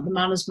sure on that, the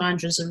manners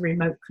minder is a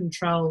remote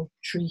control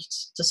treat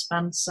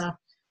dispenser.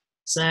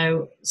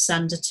 So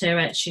send her to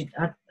it.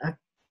 I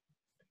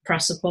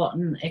press a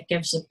button, it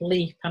gives a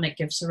bleep, and it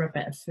gives her a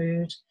bit of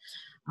food.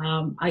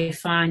 I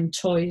find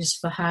toys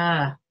for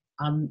her,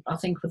 and I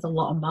think with a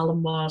lot of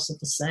Malinois are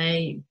the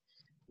same.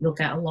 You'll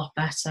get a lot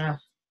better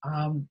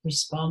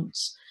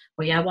response.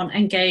 But yeah, I want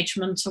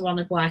engagement. I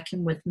want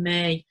working with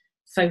me,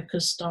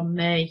 focused on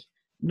me,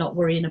 not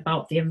worrying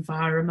about the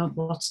environment,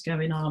 what's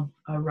going on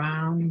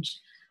around.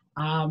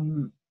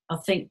 I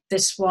think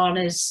this one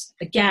is,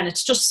 again,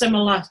 it's just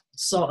similar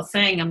sort of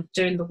thing. I'm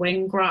doing the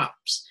wing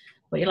wraps,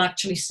 but you'll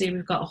actually see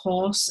we've got a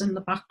horse in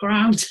the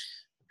background.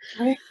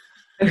 Right.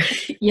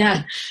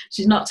 Yeah,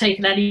 she's not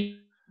taking any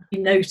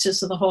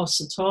notice of the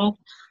horse at all.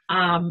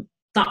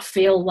 That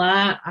field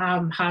there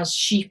has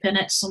sheep in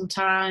it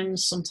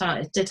sometimes.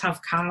 Sometimes it did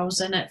have cows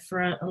in it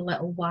for a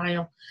little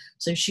while.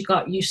 So she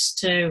got used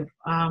to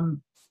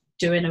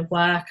doing her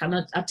work.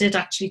 And I did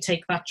actually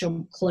take that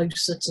jump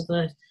closer to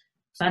the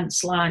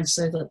fence line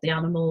so that the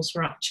animals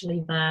were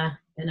actually there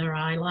in her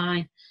eye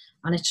line.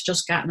 And it's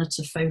just getting her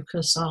to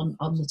focus on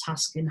the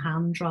task in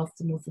hand rather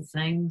than other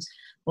things.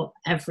 But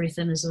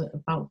everything is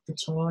about the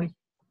toy.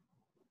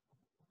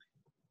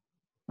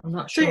 I'm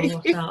not sure.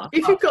 So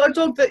if you've got a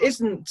dog that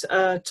isn't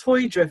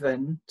toy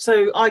driven,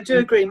 so I do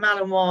agree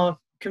Malinois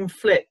can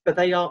flip, but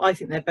I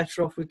think they're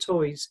better off with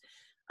toys.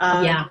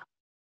 Yeah.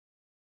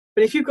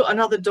 But if you've got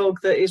another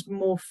dog that is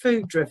more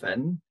food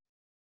driven,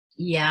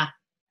 yeah,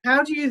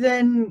 how do you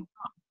then,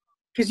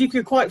 because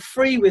you're quite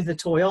free with the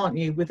toy, aren't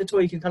you? With the toy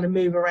you can kind of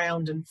move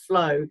around and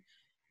flow.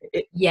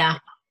 Yeah.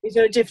 Is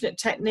there a different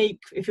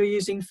technique if you're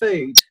using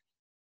food?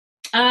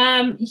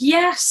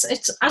 Yes,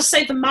 I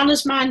say the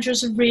Manners Minder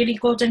is a really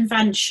good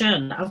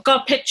invention. I've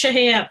got a picture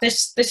here.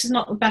 This is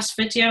not the best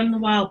video in the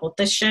world, but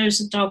this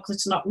shows a dog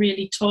that's not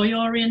really toy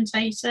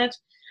orientated,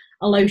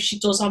 although she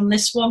does on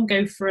this one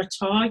go for a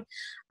toy.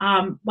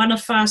 When I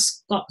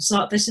first got,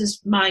 so this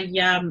is my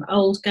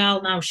old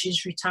girl now,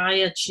 she's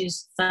retired,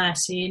 she's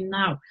 13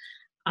 now.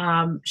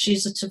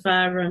 She's a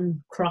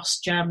Tervuren cross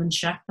German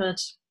Shepherd,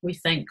 we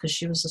think, because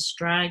she was a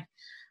stray.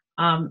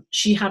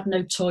 She had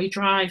no toy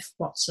drive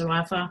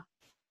whatsoever.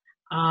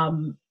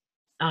 And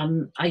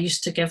I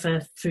used to give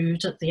her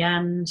food at the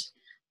end,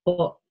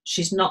 but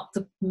she's not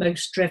the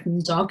most driven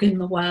dog in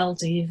the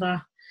world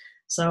either.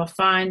 So I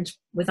find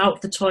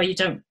without the toy, you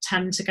don't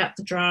tend to get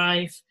the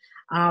drive.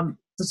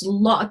 There's a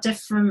lot of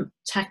different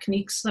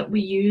techniques that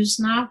we use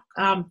now.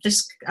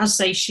 As I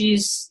say,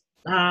 she's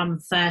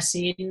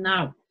 13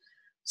 now.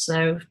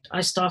 So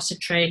I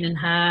started training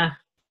her,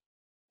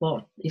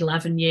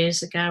 11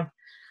 years ago.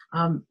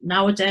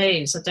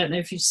 Nowadays, I don't know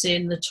if you've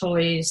seen the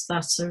toys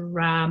that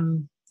are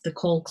they're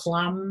called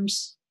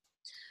clams.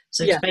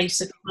 So it's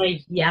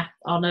basically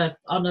on a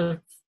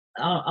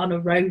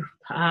rope,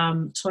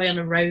 toy on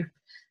a rope.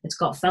 It's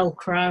got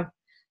Velcro.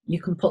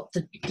 You can put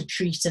the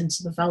treat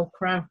into the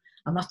Velcro,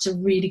 and that's a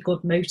really good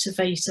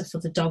motivator for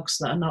the dogs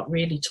that are not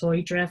really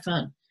toy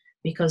driven,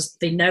 because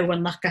they know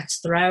when that gets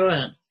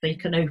thrown, they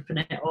can open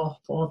it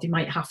up, or they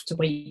might have to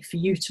wait for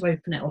you to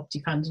open it up,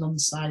 depending on the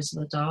size of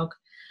the dog.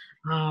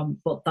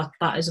 But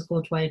that is a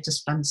good way of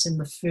dispensing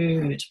the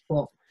food,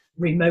 but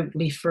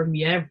remotely from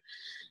you.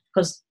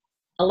 Because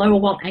although I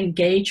want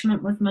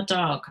engagement with my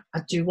dog,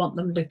 I do want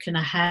them looking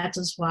ahead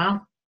as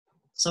well.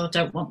 So I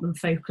don't want them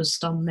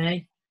focused on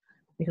me,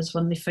 because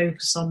when they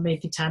focus on me,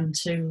 they tend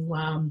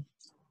to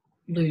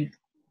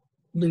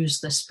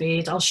lose their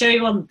speed. I'll show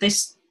you on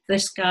this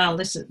girl.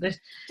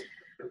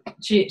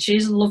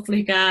 She's a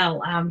lovely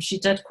girl. She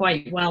did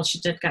quite well. She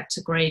did get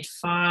to grade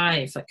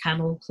 5 at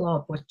Kennel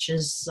Club, which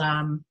is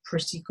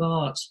pretty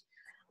good,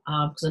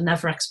 because I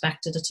never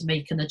expected her to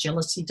make an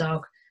agility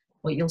dog.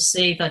 But you'll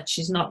see that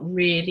she's not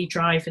really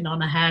driving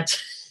on ahead.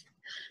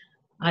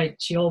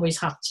 She always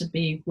had to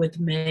be with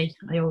me.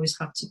 I always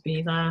had to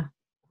be there.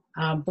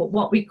 But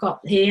what we've got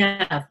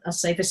here, I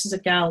say this is a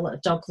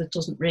dog that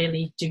doesn't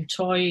really do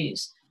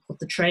toys, but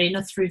the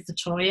trainer threw the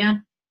toy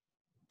in.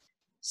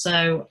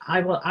 So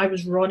I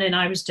was running,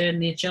 I was doing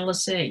the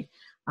agility.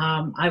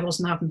 I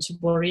wasn't having to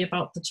worry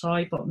about the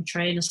toy, but my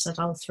trainer said,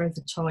 I'll throw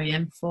the toy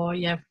in for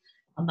you.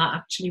 And that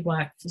actually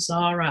worked for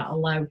Zara,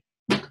 although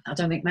I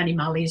don't think many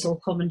Mallies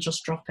will come and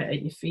just drop it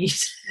at your feet.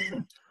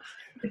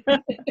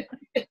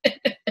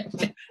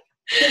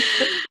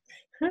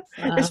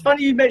 It's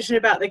funny you mentioned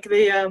about the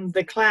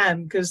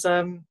clam, because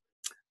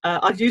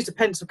I've used a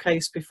pencil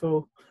case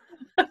before.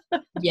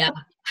 Yeah.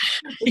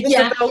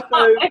 Yeah.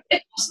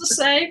 It's the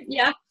same.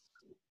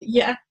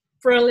 Yeah,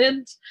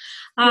 brilliant.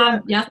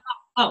 Yeah,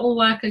 that will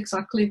work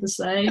exactly the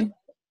same.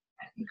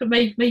 You can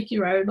make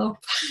your own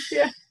up.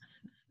 Yeah.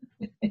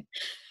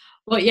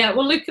 But yeah,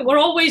 we're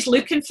always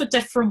looking for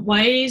different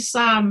ways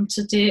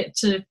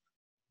to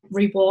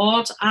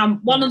reward.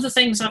 One of the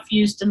things I've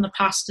used in the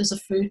past is a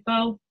food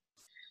bowl.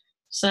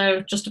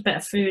 So just a bit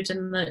of food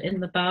in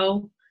the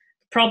bowl.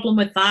 The problem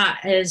with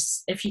that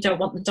is if you don't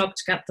want the dog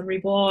to get the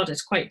reward,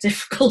 it's quite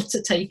difficult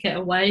to take it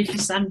away if you're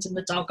sending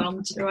the dog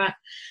onto it.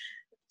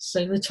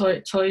 So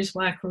the toys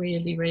work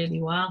really,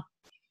 really well.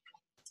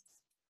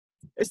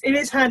 It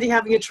is handy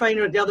having a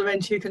trainer at the other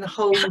end who can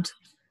hold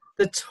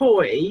the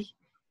toy.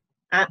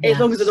 As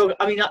long as the dog,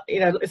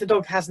 if the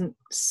dog hasn't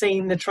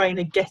seen the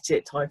trainer get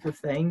it type of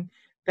thing,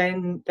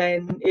 then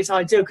it's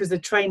ideal, because the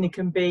trainer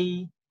can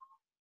be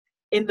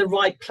in the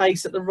right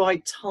place at the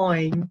right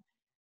time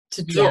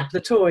to drop the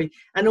toy.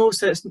 And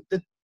also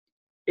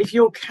if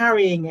you're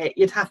carrying it,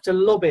 you'd have to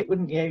lob it,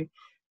 wouldn't you?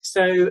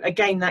 So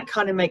again, that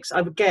kind of makes,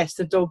 I would guess,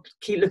 the dog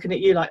keep looking at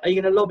you like, are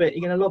you going to lob it? Are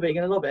you going to lob it? Are you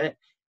going to lob it?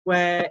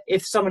 Where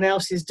if someone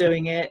else is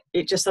doing it,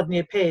 it just suddenly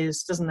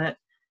appears, doesn't it?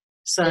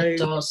 So it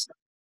does.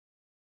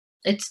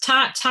 It's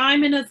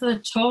timing of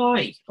the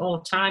toy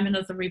or timing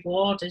of the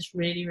reward is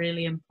really,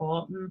 really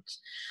important.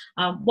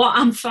 What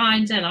I'm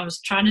finding, I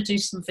was trying to do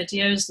some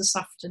videos this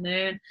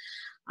afternoon,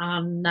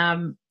 and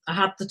I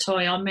had the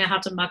toy on me. I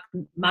had a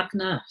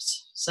magnet,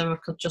 so I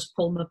could just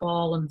pull my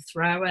ball and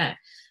throw it.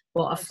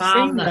 But I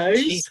found that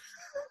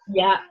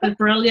they're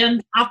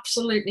brilliant,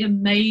 absolutely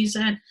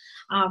amazing,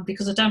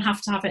 because I don't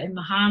have to have it in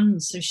my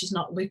hands, so she's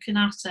not looking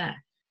at it.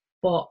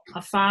 But I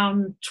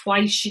found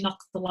twice she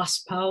knocked the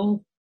last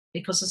pole,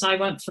 because as I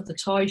went for the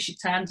toy, she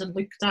turned and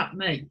looked at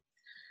me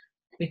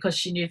because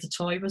she knew the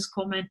toy was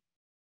coming.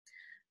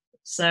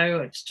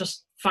 So it's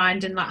just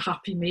finding that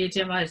happy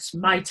medium. It's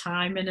my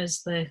timing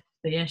is the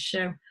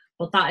issue.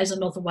 But that is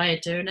another way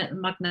of doing it. The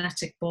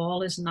magnetic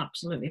ball is an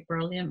absolutely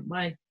brilliant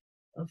way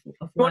of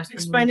want to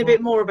explain a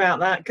bit more about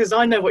that? Because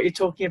I know what you're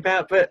talking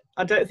about, but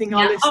I don't think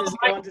our listeners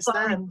will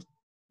understand.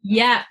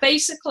 Yeah,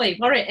 basically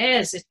what it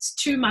is, it's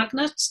two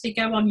magnets. They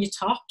go on your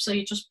top, so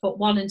you just put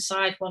one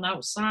inside, one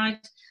outside.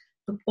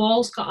 The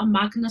ball's got a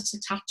magnet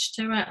attached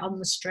to it on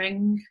the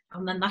string,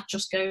 and then that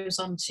just goes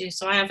onto you.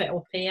 So I have it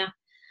up here,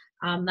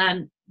 and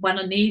then when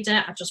I need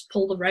it, I just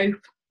pull the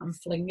rope and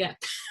fling it.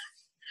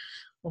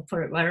 Or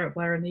put it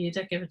where I need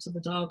it, give it to the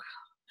dog.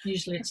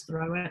 Usually it's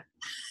throw it.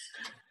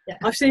 Yeah.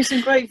 I've seen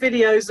some great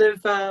videos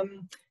of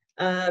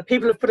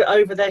people have put it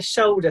over their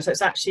shoulder, so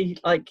it's actually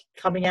like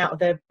coming out of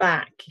their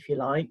back, if you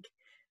like.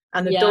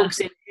 And the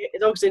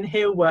dog's in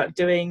heel work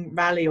doing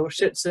rally or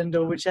Schutzhund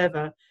or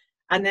whichever.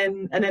 And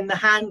then the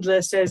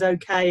handler says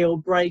okay or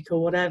break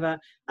or whatever,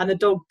 and the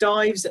dog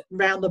dives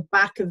round the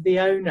back of the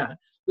owner,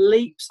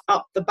 leaps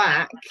up the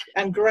back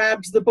and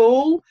grabs the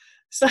ball.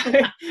 So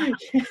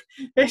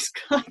it's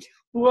kind of,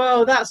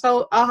 whoa, that's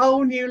a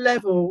whole new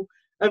level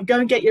of go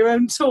and get your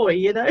own toy,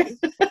 you know.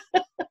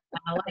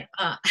 I like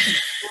that.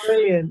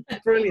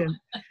 Brilliant.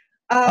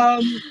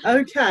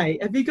 Okay,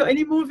 have you got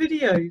any more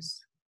videos?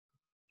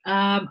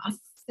 I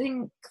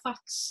think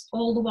that's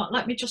all the one.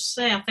 Let me just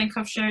say, I think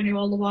I've shown you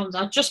all the ones.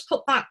 I just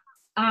put that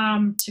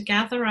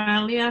together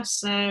earlier,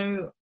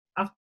 so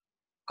I've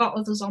got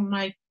others on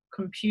my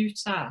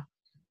computer,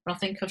 but I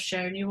think I've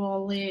shown you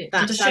all the. Did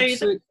I show you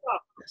this one?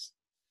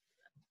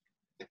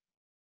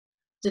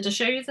 Did I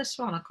show you this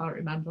one? I can't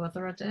remember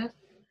whether I did.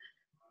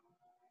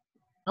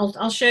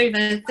 I'll show you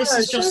this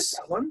is just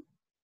that one.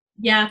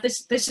 Yeah,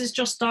 this is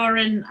just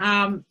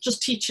Dorin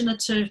just teaching her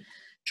to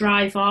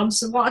drive on.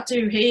 So what I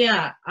do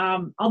here,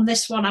 on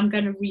this one, I'm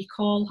going to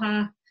recall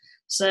her.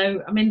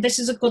 So, I mean, this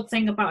is a good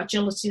thing about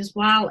agility as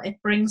well.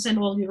 It brings in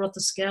all your other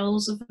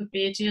skills of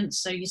obedience.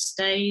 So your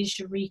stays,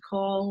 your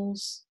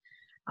recalls,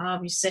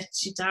 your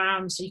sits, your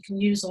downs. So you can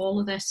use all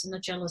of this in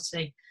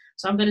agility.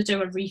 So I'm going to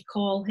do a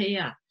recall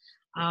here.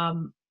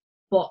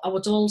 But I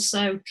would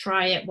also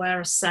try it where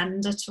I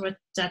send her to a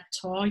dead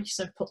toy.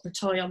 So put the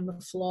toy on the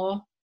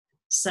floor,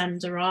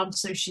 send her on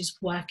so she's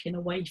working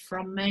away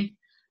from me.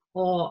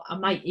 Or I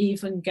might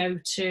even go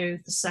to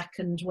the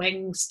second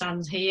wing,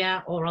 stand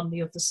here or on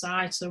the other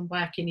side, so I'm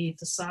working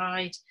either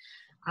side,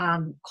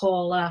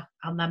 call her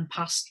and then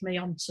past me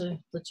onto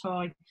the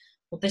toy.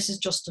 But this is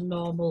just a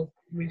normal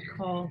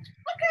recall.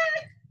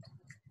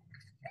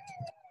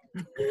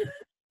 Okay.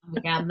 And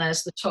again,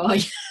 there's the toy.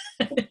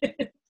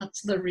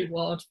 That's the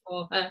reward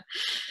for her.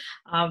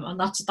 And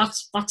that's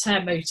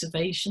her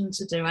motivation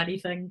to do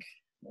anything,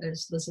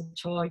 is there's a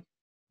toy.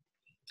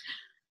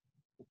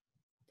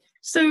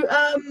 So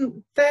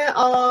there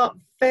are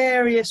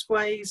various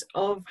ways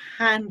of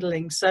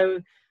handling.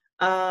 So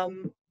I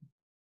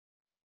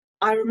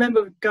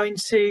remember going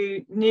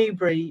to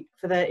Newbury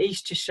for their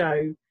Easter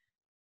show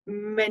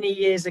many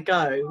years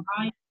ago,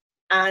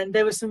 and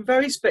there were some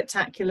very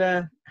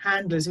spectacular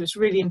handlers. It was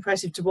really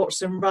impressive to watch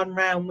them run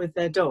around with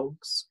their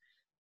dogs.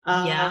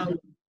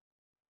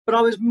 But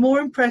I was more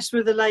impressed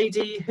with the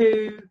lady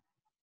who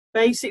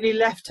basically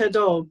left her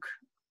dog,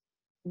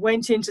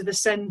 went into the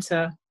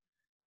centre,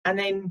 and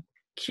then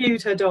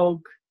cued her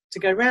dog to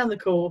go round the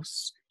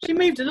course. She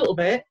moved a little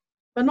bit,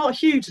 but not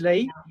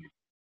hugely.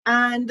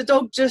 And the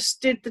dog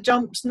just did the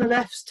jumps and the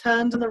lefts,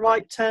 turned and the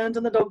right turned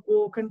and the dog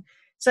walk. And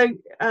so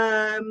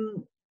are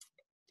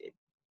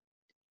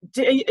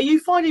you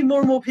finding more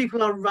and more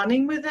people are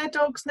running with their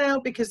dogs now?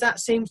 Because that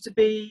seems to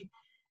be,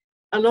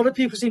 a lot of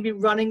people seem to be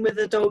running with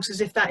their dogs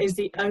as if that is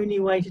the only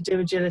way to do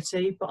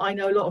agility. But I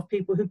know a lot of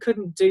people who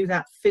couldn't do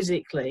that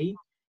physically.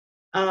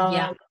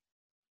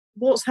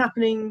 What's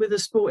happening with the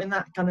sport in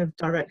that kind of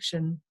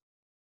direction?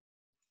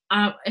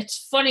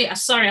 It's funny,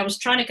 sorry, I was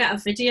trying to get a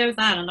video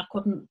then and I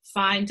couldn't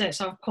find it,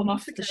 so I've come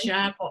off the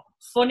share. But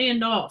funny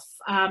enough,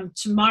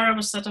 tomorrow I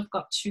said I've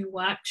got 2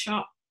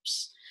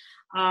 workshops.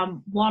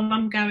 One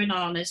I'm going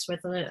on is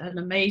with an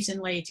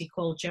amazing lady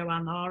called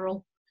Joanne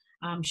Arrell.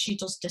 She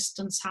does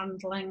distance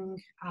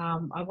handling.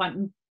 I went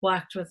and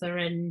worked with her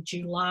in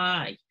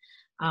July,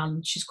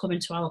 and she's coming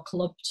to our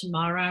club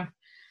tomorrow.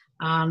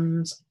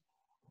 And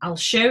I'll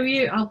show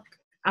you.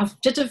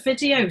 I've did a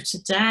video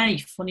today,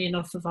 funny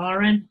enough, of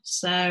Oren.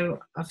 So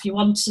if you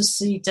want to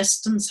see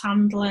distance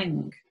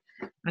handling,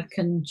 I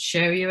can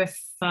show you if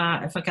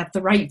I get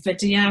the right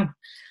video.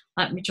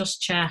 Let me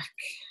just check.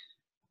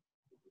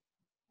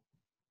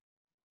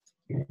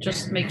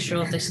 Just make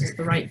sure this is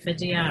the right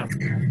video.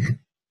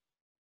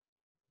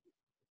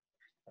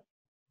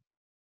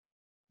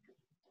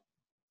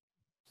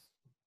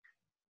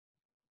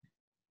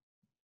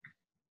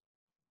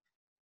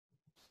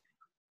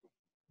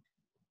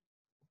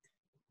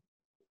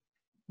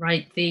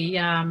 Right,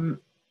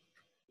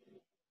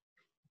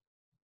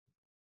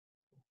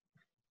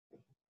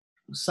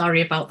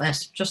 sorry about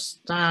this,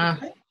 just,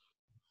 I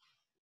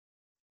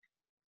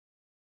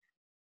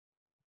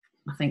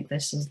think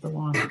this is the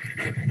one.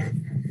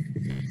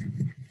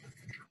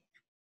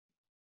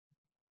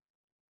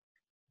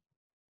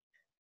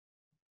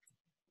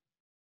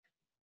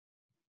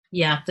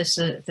 Yeah, this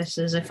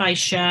is if I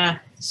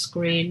share the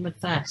screen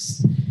with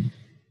this.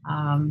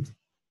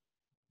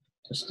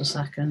 Just a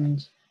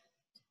second.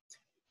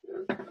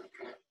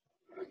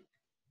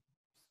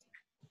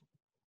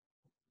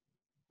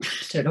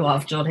 Don't know what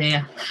I've done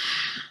here.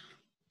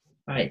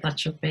 Right, that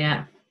should be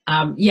it.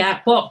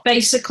 Yeah, but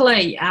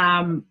basically,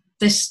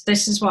 this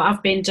is what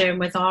I've been doing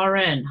with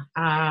Oren.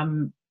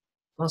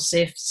 I'll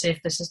see if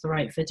this is the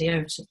right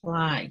video to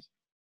play.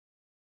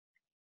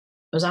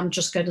 Because I'm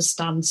just going to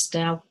stand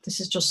still.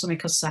 This is just something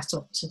I set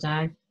up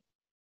today.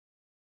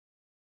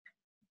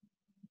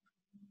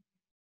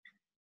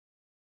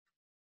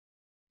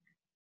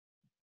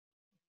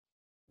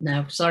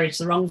 No, sorry, it's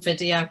the wrong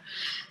video.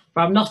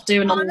 But I'm not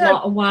doing a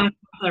lot of work with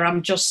her.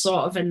 I'm just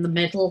sort of in the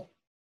middle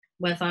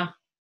with her.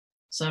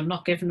 So I'm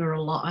not giving her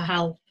a lot of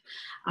help.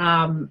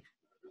 I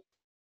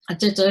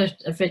did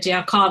a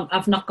video.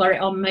 I've not got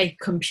it on my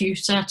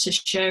computer to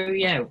show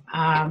you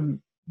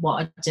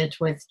what I did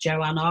with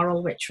Joanne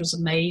Orrell, which was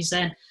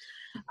amazing.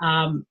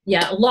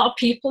 Yeah, a lot of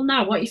people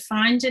now, what you're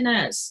finding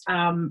is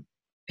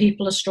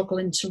people are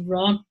struggling to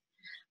run.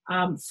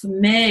 For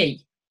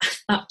me,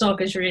 that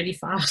dog is really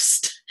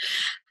fast.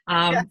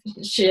 Yeah.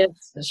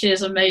 She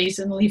is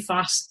amazingly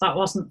fast. That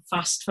wasn't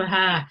fast for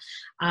her.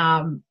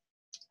 And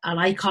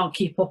I can't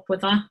keep up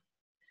with her.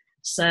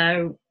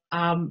 So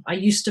I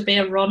used to be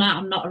a runner.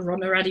 I'm not a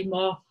runner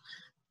anymore.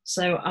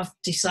 So I've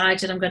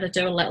decided I'm going to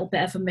do a little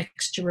bit of a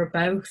mixture of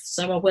both.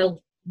 So I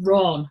will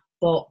run,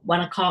 but when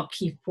I can't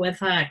keep with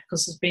her,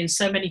 because there's been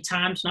so many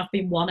times when I've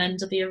been one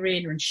end of the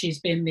arena and she's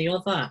been the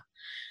other.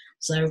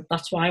 So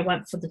that's why I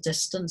went for the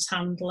distance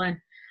handling.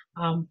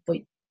 But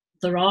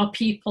there are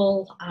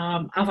people,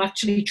 I've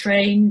actually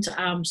trained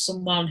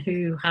someone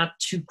who had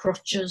 2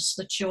 crutches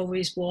that she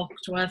always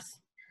walked with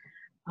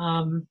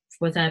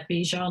her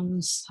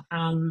Bijons,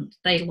 and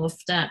they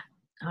loved it.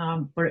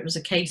 But it was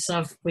a case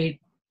of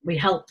we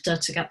helped her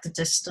to get the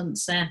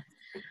distance in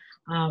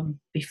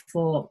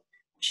before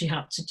she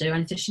had to do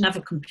anything. She never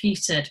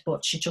competed,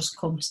 but she just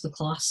come to the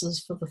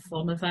classes for the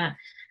fun of it.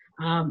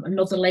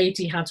 Another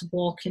lady had a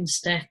walking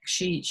stick.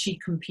 She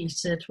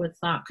competed with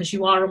that, because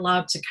you are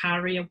allowed to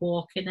carry a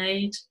walking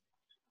aid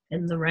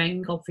in the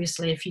ring,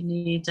 obviously, if you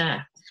need it.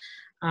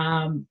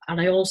 And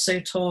I also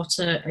taught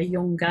a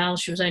young girl.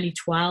 She was only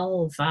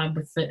 12.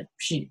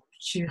 She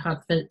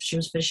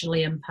was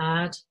visually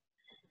impaired.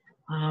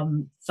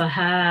 For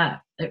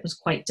her, it was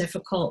quite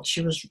difficult.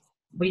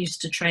 We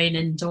used to train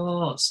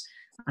indoors,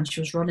 and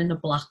she was running a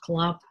black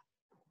lab,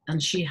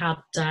 and she had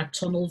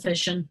tunnel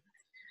vision,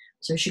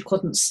 so she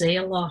couldn't see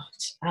a lot.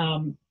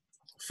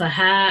 For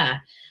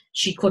her,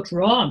 she could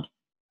run.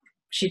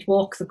 She'd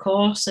walk the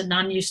course, and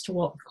Nan used to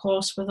walk the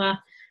course with her,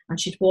 and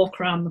she'd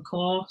walk around the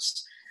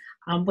course.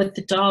 And with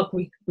the dog,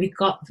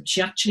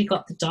 she actually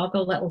got the dog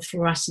a little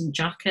fluorescent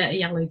jacket, a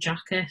yellow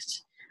jacket,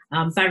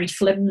 very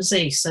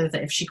flimsy, so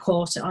that if she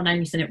caught it on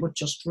anything, it would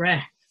just rip.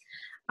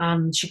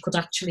 And she could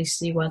actually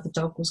see where the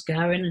dog was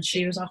going, and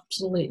she was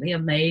absolutely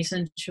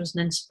amazing. She was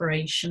an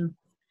inspiration.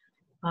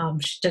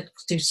 She did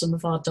do some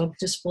of our dog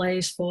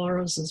displays for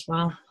us as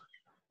well.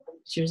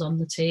 She was on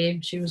the team.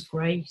 She was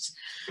great.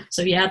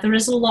 So yeah, there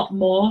is a lot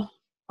more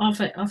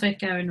of it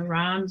going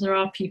around. There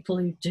are people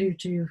who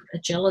do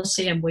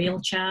agility and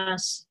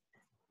wheelchairs,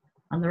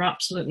 and they're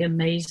absolutely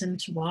amazing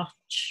to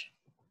watch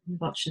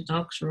the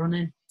dogs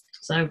running.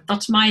 So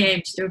that's my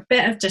aim, to do a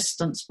bit of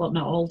distance, but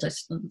not all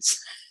distance.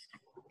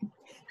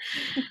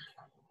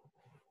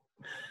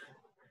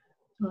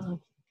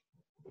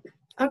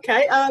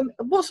 Okay,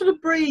 what sort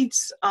of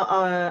breeds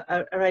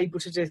are able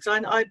to do?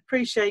 Because I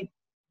appreciate,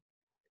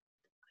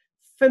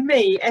 for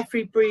me,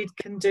 every breed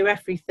can do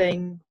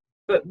everything,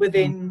 but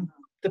within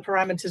the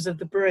parameters of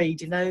the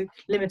breed,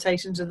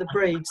 limitations of the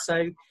breed.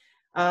 So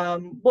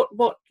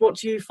what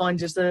do you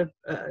find is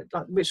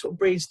which sort of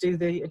breeds do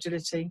the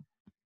agility?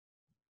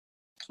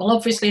 Well,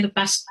 obviously the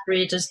best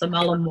breed is the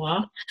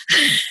Malinois.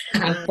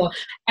 But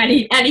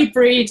any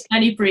breed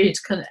can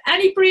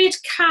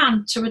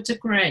to a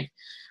degree,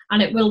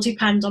 and it will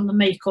depend on the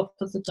makeup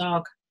of the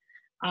dog.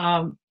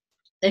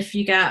 If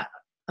you get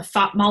a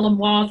fat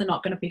Malinois, they're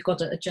not going to be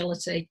good at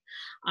agility.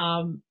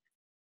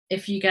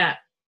 If you get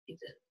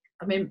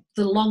I mean,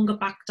 the longer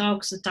back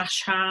dogs, the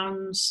dash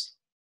hounds,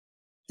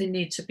 they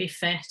need to be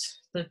fit.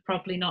 They're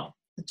probably not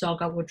the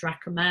dog I would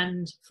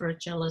recommend for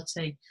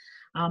agility,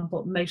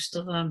 but most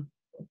of them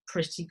are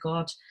pretty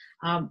good.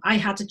 I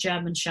had a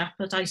German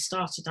Shepherd. I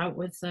started out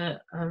with a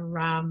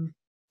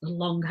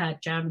long-haired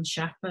German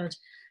Shepherd,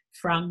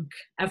 Frank.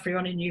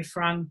 Everyone who knew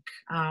Frank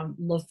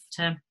loved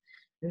him.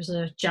 He was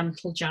a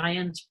gentle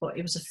giant, but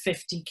he was a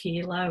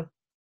 50-kilo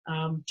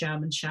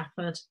German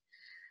Shepherd.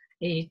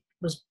 He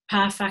was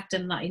perfect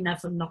in that he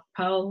never knocked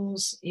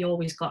poles. He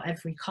always got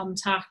every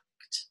contact.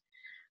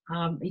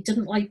 He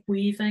didn't like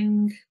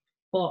weaving,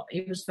 but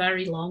he was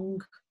very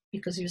long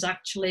because he was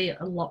actually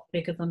a lot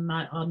bigger than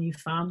our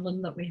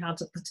Newfoundland that we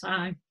had at the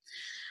time.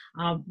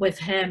 With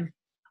him,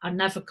 I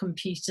never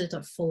competed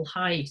at full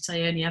height.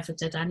 I only ever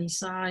did any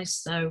size,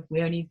 so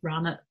we only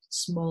ran at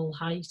small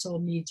height or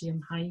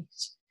medium height.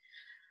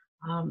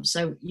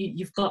 So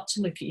you've got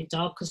to look at your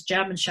dog, because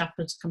German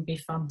Shepherds can be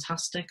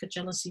fantastic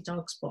agility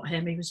dogs, but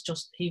him, he was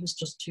just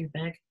too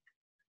big,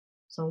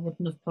 so I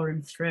wouldn't have put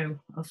him through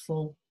a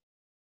full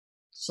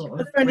sort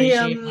of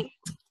regime.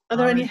 Are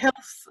there any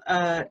health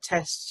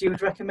tests you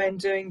would recommend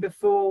doing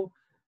before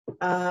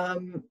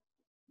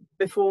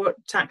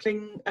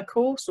tackling a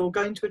course or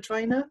going to a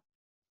trainer?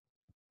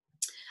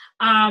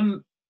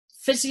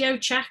 Physio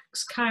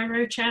checks,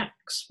 chiro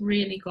checks,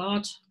 really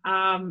good.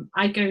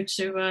 I go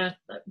to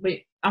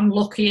I'm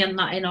lucky in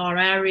that in our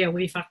area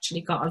we've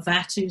actually got a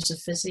vet who's a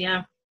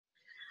physio,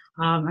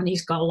 and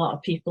he's got a lot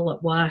of people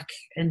that work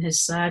in his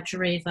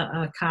surgery that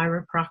are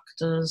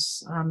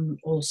chiropractors,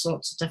 all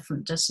sorts of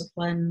different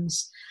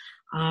disciplines.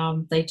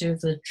 They do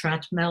the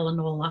treadmill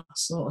and all that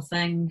sort of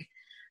thing.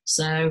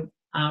 So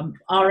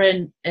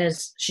Oren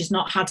she's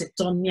not had it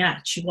done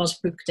yet. She was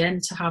booked in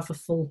to have a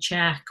full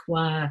check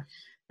where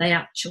they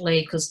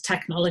actually, because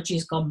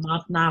technology's gone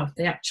mad now,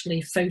 they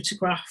actually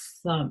photograph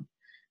them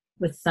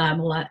with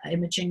thermal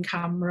imaging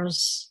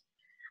cameras,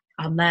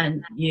 and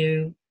then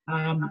you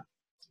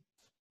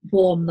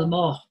warm them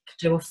up,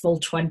 do a full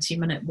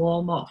 20-minute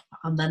warm up,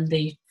 and then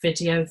they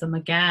video them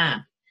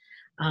again,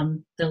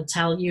 and they'll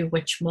tell you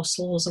which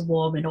muscles are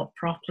warming up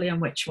properly and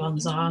which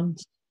ones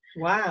aren't.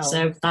 Wow.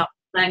 So that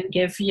then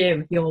give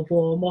you your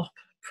warm up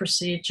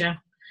procedure.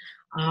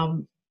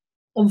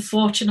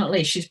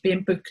 Unfortunately, she's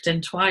been booked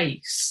in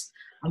twice,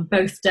 and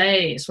both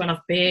days when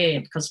I've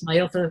been, because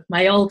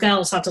my old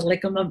girls had a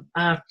ligament,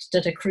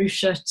 did a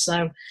cruciate,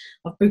 so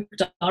I've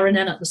booked Oren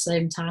in at the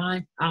same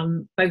time,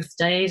 and both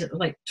days it was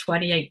like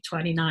 28,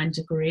 29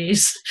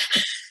 degrees.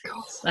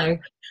 So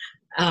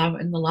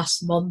in the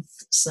last month,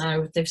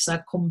 so they've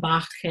said come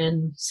back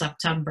in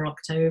September,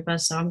 October,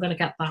 so I'm going to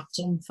get that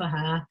done for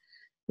her,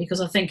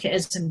 because I think it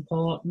is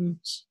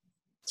important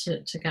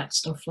to get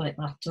stuff like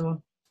that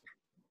done.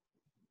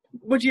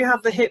 Would you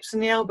have the hips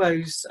and the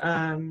elbows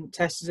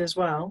tested as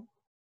well?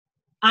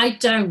 I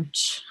don't.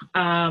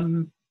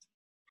 I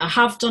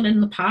have done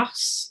in the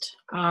past.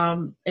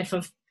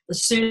 As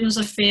soon as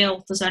I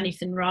feel there's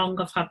anything wrong,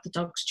 I've had the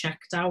dogs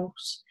checked out.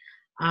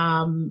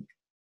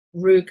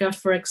 Ruger,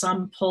 for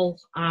example,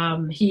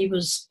 he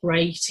was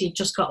great. He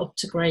just got up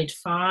to grade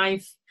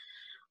 5.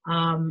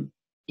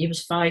 He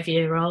was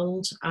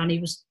 5-year-old, and he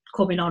was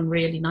coming on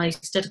really nice.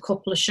 Did a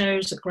couple of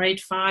shows at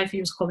grade 5. He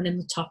was coming in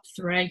the top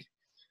 3.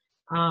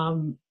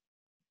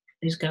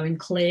 He's going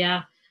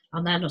clear,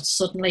 and then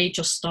suddenly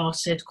just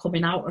started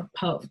coming out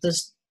of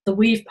the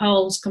weave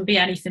poles can be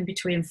anything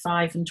between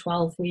 5 and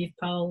 12 weave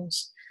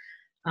poles,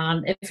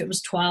 and if it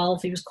was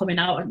 12, he was coming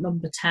out at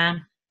number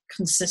 10,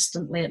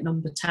 consistently at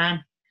number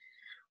 10.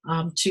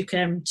 Took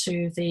him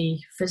to the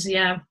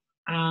physio,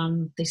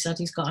 and they said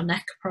he's got a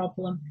neck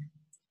problem,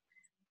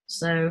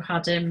 so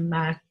had him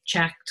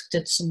checked,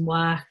 did some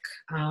work,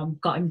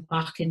 got him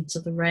back into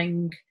the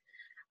ring.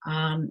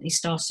 He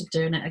started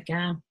doing it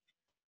again.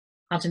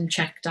 Had him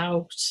checked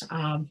out,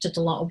 did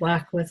a lot of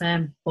work with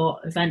him,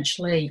 but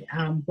eventually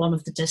one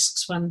of the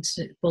discs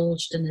it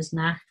bulged in his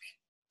neck.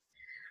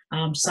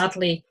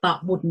 Sadly,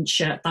 that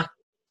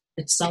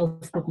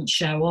itself wouldn't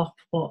show up,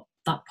 but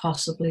that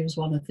possibly was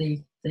one of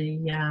the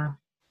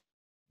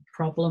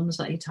problems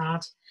that he'd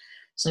had.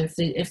 So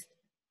if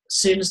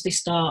soon as they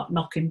start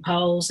knocking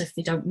poles, if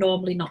they don't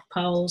normally knock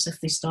poles, if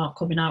they start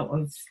coming out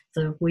of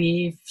the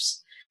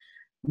weaves,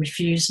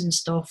 refusing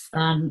stuff,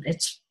 then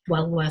it's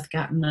well worth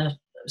getting a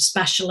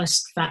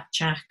specialist vet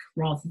check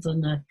rather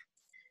than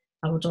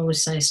I would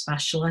always say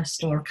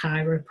specialist or a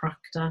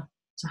chiropractor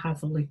to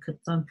have a look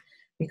at them,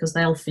 because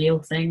they'll feel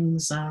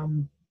things.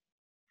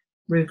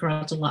 Ruger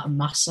had a lot of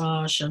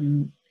massage,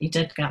 and he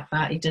did get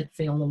better. He did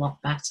feel a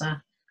lot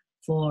better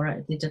for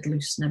it. They did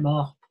loosen him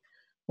up,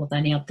 but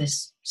then he had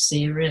this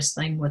serious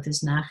thing with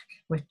his neck,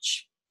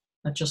 which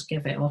I just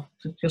give it up.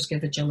 Just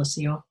give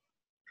agility up.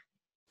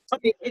 I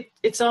mean,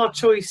 it's our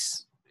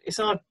choice. It's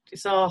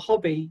our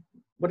hobby,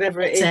 whatever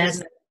it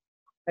is.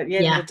 At the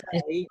end of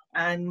the day,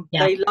 and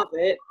they love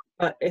it.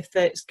 But if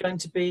they're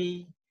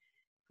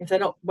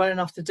not well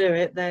enough to do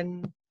it,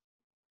 then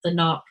they're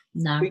not.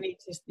 No, we need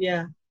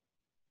to.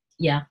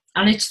 Yeah,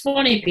 and it's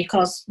funny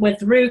because with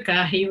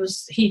Ruger,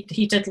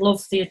 he did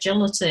love the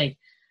agility,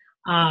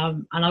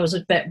 And I was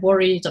a bit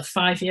worried. A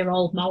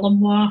 5-year-old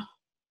Malinois,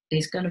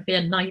 he's going to be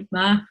a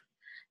nightmare,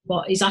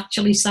 but he's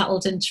actually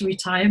settled into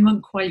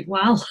retirement quite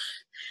well.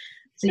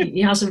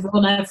 He has a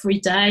run every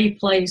day,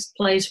 plays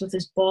with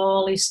his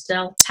ball. He's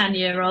still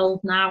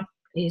 10-year-old now.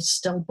 He's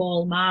still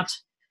ball mad.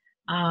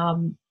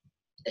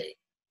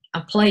 I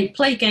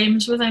play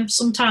games with him.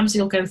 Sometimes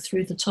he'll go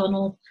through the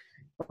tunnel,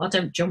 but I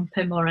don't jump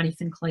him or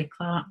anything like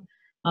that.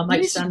 I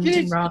might send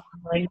him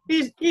randomly.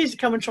 You need to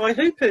come and try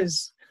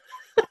Hoopers.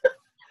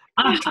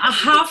 I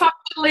have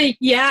actually,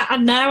 yeah,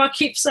 and now I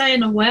keep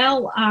saying I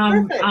will.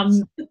 And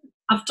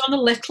I've done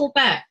a little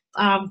bit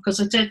because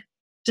I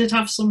did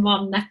have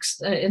someone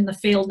next in the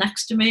field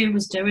next to me who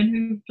was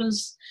doing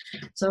Hoopers.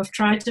 So I've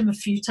tried him a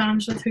few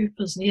times with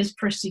Hoopers, and he is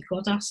pretty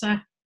good at it.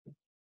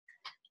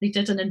 He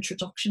did an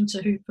introduction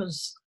to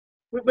Hoopers.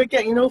 We're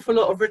getting an awful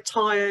lot of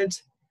retired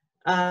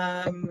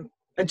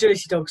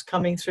agility dogs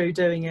coming through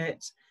doing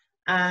it,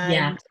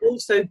 and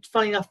also,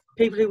 funny enough,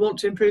 people who want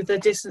to improve their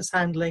distance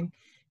handling,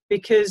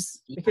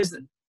 because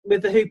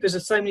with the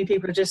Hoopers, so many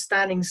people are just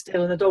standing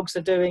still, and the dogs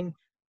are doing.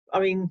 I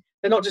mean,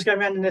 they're not just going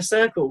around in a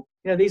circle.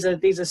 You know, these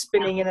are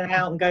spinning in and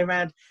out and going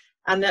around,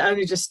 and they're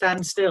only just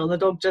stand still. And the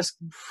dog just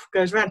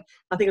goes around.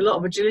 I think a lot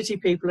of agility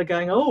people are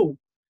going, oh,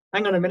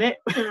 hang on a minute.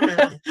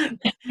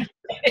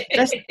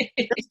 let's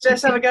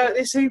just have a go at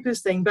this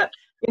Hoopers thing. But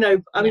you know,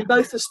 I mean,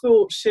 both the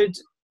sports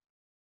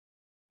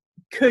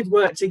could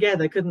work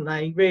together, couldn't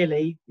they?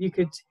 Really, you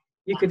could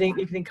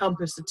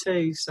encompass the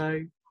two.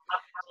 So,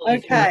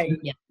 okay.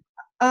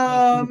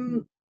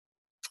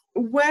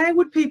 Where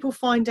would people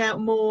find out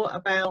more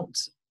about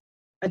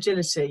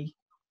agility?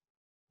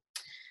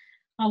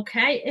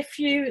 Okay,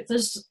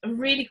 there's a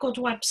really good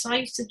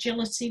website,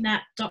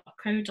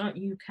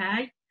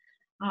 agilitynet.co.uk.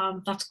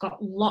 That's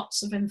got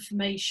lots of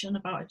information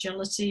about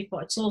agility,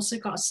 but it's also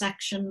got a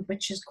section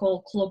which is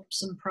called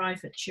clubs and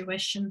private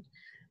tuition.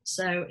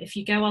 So if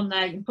you go on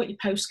there, you can put your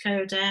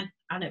postcode in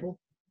and it will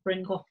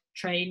bring up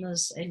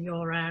trainers in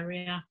your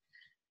area.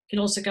 You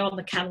can also go on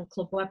the Kennel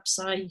Club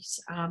website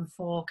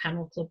for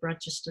Kennel Club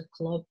registered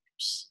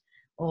clubs,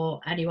 or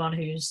anyone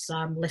who's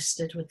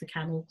listed with the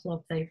Kennel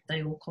Club,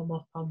 they will come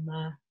up on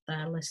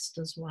their list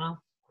as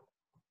well.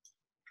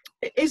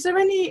 Is there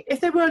any, if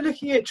they were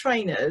looking at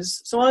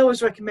trainers, so I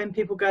always recommend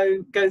people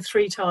go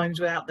 3 times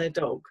without their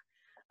dog.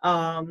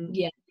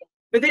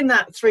 Within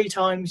that 3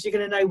 times, you're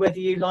going to know whether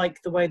you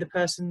like the way the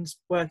person's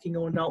working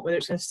or not, whether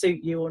it's going to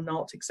suit you or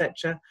not,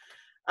 etc.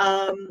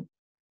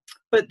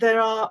 But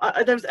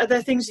are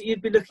there things that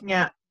you'd be looking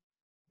at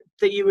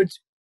that you would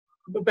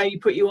maybe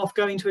put you off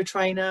going to a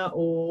trainer,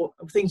 or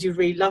things you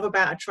really love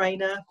about a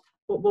trainer?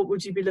 What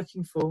would you be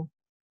looking for?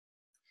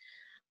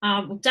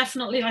 Well,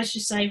 definitely, as you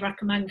say,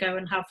 recommend go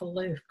and have a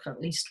look at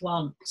least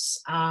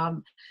once. I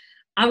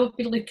would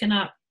be looking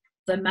at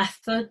the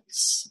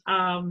methods.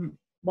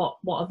 What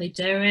are they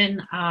doing?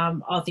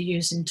 Are they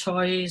using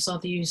toys? Are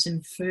they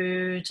using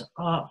food?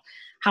 Or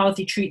how are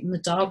they treating the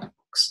dogs?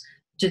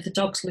 Do the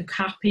dogs look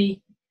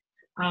happy?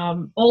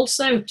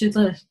 Also, do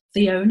the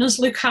owners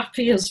look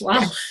happy as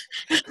well?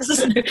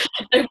 There's no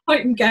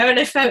point in going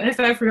if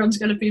everyone's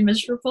going to be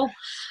miserable.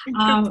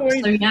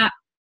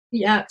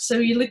 So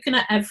you're looking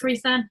at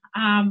everything.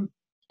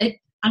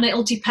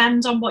 It'll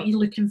depend on what you're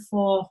looking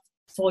for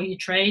your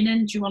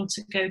training. Do you want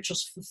to go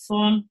just for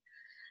fun?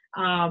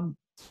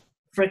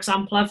 For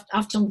example,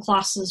 I've done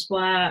classes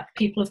where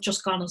people have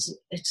just gone as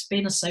it's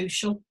been a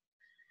social,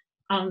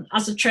 and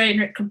as a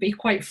trainer it can be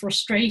quite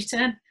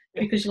frustrating,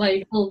 because you're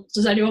like, well,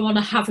 does anyone want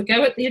to have a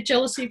go at the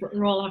agility? But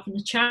they're all having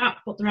a chat,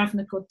 but they're having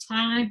a good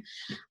time.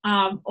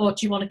 Or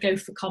do you want to go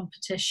for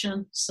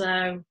competition?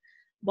 So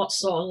what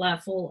sort of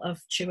level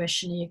of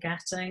tuition are you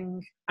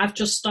getting? I've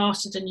just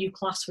started a new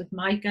class with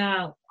my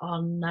girl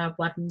on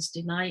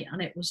Wednesday night,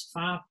 and it was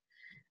fab.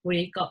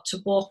 We got to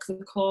walk the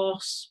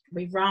course,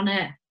 we ran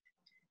it,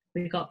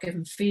 we got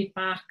given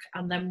feedback,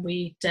 and then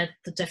we did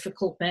the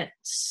difficult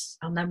bits,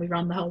 and then we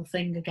ran the whole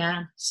thing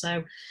again.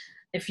 So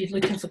if you're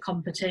looking for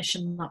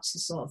competition, that's the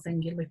sort of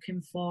thing you're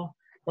looking for.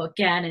 But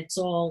again, it's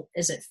all,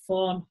 is it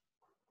fun?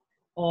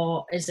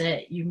 Or is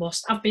it you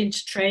must? I've been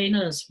to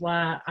trainers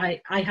where I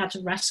had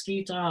a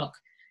rescue dog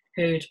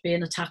who'd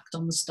been attacked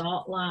on the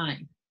start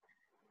line.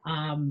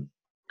 And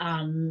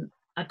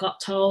I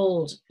got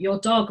told, your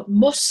dog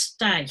must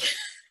stay.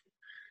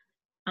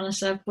 And I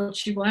said, well,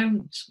 she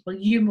won't. Well,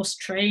 you must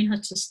train her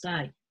to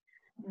stay.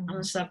 And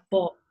I said,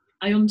 but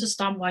I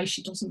understand why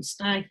she doesn't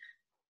stay.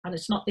 And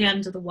it's not the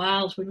end of the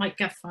world. We might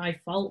get 5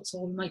 faults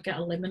or we might get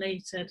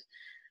eliminated.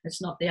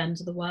 It's not the end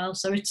of the world.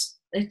 So it's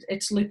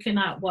looking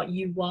at what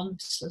you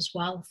want as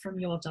well from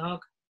your dog.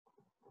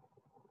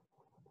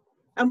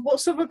 And what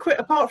sort of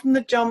equipment, apart from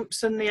the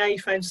jumps and the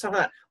A-frames and stuff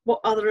like that, what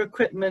other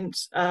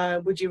equipment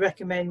would you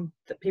recommend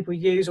that people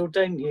use or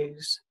don't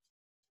use?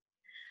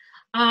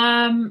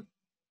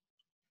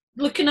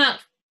 Looking at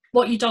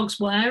what your dog's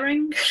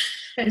wearing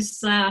is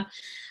for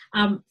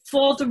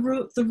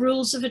the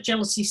rules of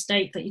agility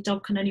state that your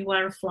dog can only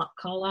wear a flat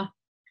collar.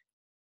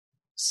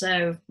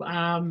 So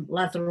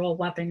leather or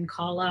webbing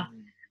collar,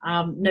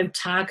 no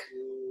tag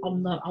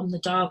on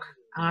the dog.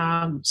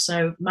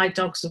 So my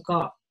dogs have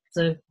got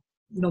the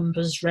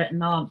numbers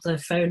written on, the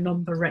phone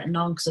number written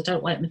on, because I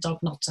don't like my dog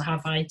not to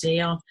have ID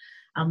on,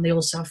 and they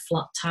also have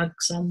flat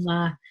tags on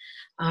there.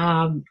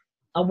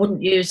 I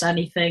wouldn't use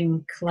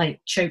anything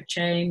like choke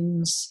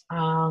chains.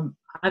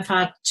 I've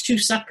had 2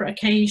 separate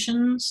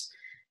occasions.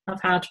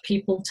 I've had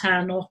people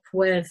turn up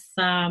with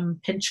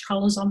pinch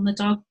collars on the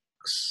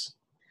dogs,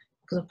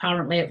 because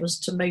apparently it was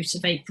to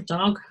motivate the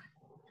dog.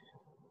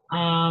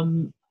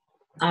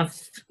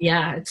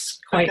 It's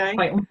quite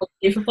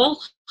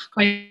unbelievable,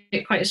 quite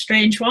a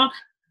strange one.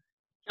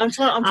 I'm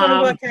trying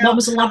to work out. One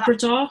was a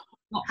Labrador.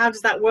 How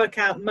does that work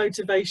out?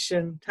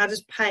 Motivation. How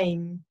does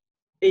pain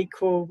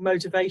equal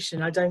motivation?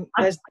 That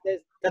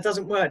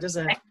doesn't work, does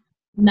it?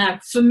 No,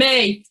 for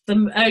me,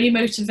 the only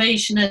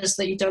motivation is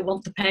that you don't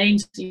want the pain,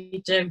 so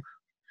you do.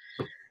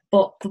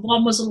 But the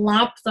one was a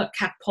lab that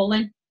kept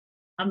pulling,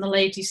 and the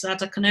lady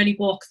said, I can only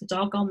walk the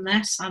dog on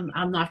this, and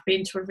I've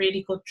been to a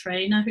really good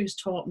trainer who's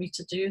taught me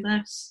to do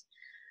this.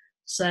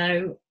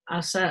 So I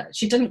said,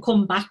 she didn't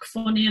come back,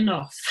 funny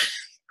enough,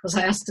 because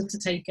I asked her to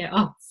take it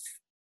off.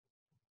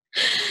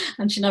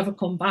 And she never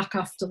come back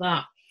after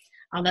that.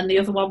 And then the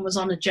other one was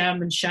on a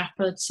German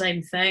Shepherd,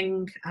 same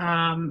thing.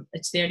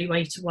 It's the only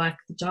way to work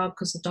the dog,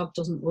 because the dog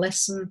doesn't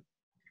listen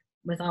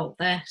without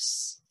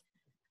this.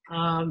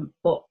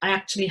 But I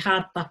actually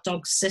had that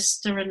dog's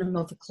sister in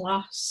another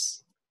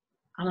class,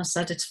 and I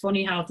said, it's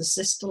funny how the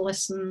sister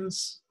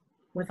listens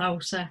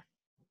without her.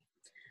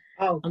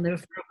 Oh. And they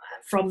were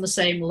from the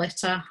same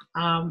litter.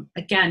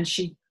 Again,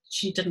 she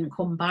didn't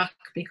come back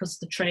because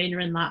the trainer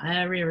in that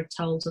area had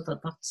told her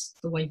that that's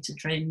the way to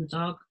train the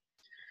dog.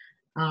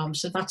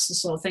 So that's the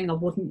sort of thing I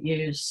wouldn't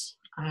use.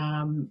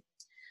 I mean,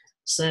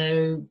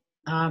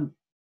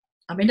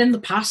 in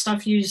the past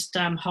I've used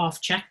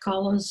half check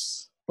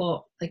collars,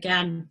 but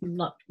again,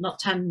 don't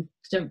tend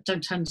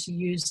to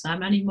use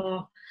them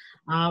anymore.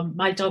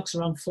 My dogs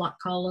are on flat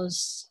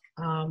collars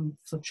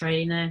for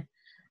training,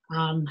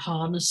 and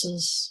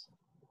harnesses.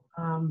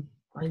 I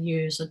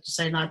do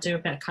a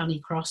bit of canny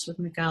cross with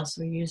Miguel,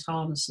 so we use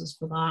harnesses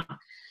for that.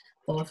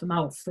 But if I'm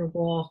out for a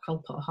walk,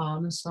 I'll put a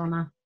harness on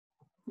her.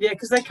 Yeah,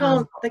 because they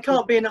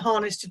can't be in a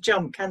harness to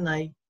jump, can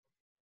they?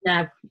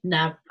 No.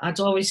 I'd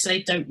always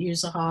say don't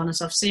use a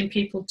harness. I've seen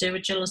people do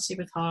agility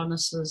with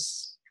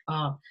harnesses.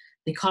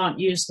 They can't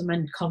use them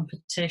in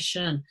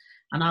competition,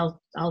 and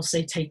I'll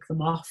say take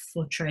them off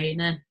for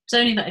training. It's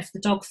only that if the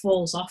dog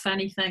falls off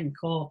anything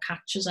or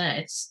catches it,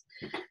 it's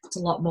a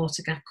lot more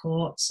to get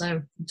caught.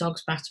 So the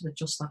dog's better with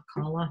just that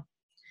collar.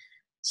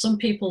 Some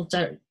people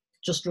don't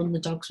just run the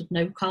dogs with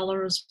no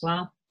collar as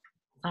well.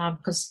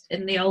 Because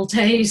in the old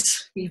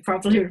days, you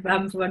probably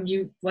remember when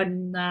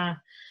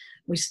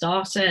we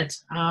started,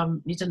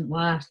 you didn't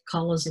wear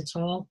collars at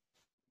all.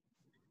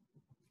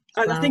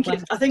 I think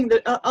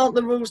that aren't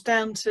the rules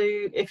down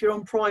to if you're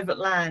on private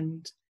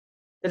land,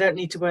 they don't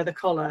need to wear the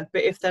collar,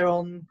 but if they're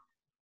on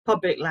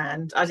public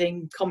land, as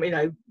in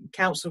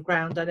council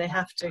ground, then they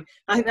have to.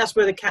 I think that's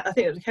where the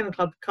Kennel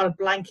Club kind of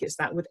blankets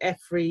that with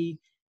every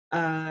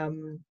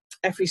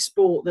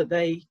sport that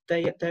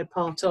they're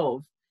part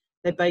of.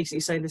 They basically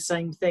say the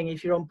same thing.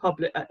 If you're on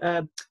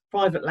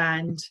private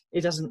land,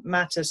 it doesn't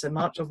matter so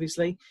much,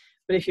 obviously.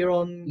 But if you're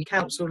on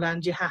council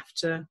land, you have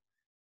to,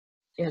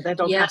 their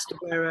dog has to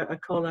wear a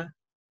collar.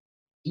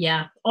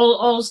 Yeah.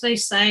 All they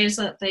say is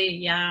that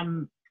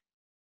I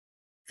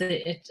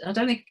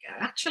don't think,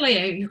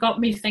 actually, you've got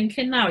me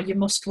thinking now, you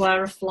must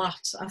wear a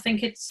flat. I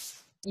think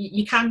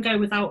you can go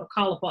without a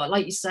collar, but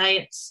like you say,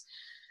 it's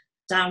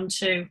down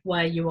to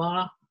where you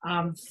are.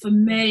 For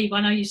me,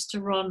 when I used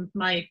to run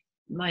my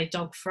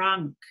dog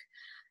Frank,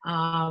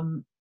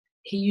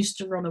 he used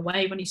to run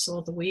away when he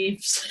saw the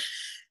weaves.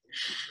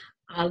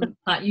 And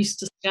that used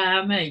to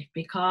scare me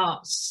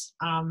because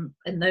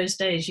in those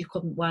days they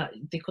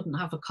couldn't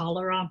have a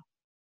collar on.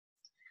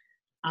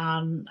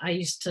 And I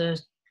used to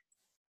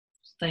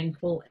think,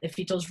 well, if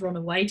he does run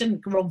away, he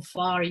didn't run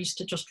far, he used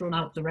to just run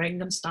out the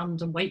ring and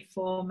stand and wait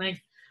for me.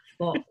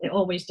 But it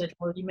always did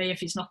worry me, if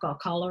he's not got a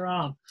collar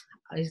on,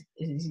 is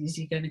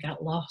he going to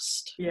get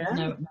lost? Yeah.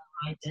 No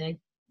idea.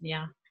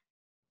 Yeah.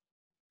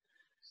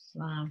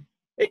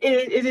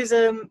 It is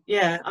I mean,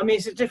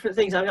 it's different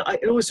things.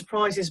 It always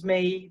surprises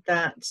me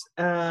that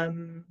I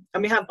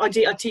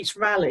teach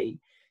rally,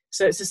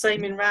 so it's the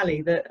same in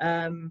rally that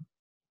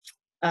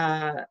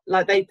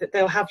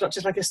they'll have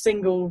just like a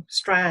single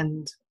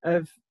strand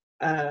of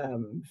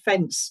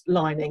fence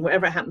lining,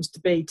 whatever it happens to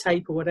be,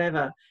 tape or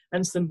whatever,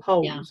 and some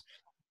poles.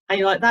 And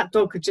you're like, that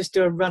dog could just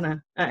do a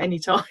runner at any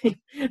time. If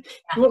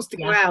he wants to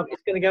go out,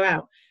 it's going to go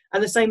out.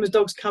 And the same as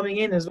dogs coming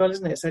in as well,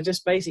 isn't it? So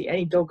just basically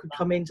any dog could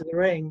come into the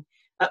ring.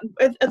 Are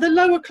the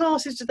lower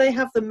classes, do they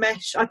have the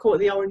mesh? I call it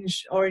the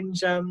orange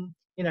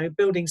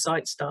building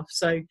site stuff.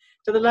 So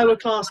do the lower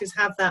classes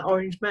have that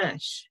orange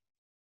mesh?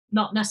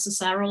 Not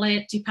necessarily.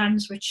 It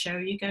depends which show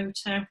you go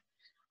to.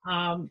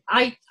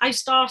 I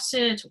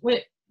started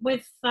with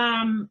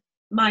my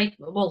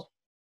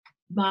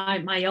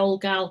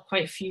old girl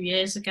quite a few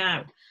years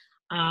ago.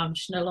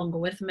 She's no longer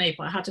with me,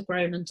 but I had a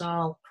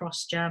Groenendahl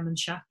cross German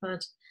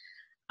Shepherd.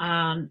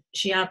 and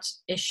she had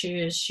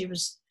issues. She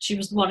was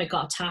the one who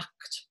got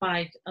attacked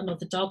by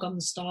another dog on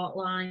the start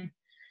line,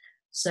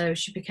 so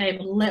she became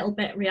a little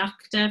bit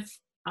reactive.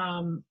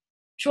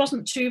 She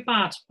wasn't too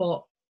bad,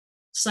 but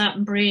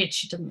certain breeds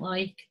she didn't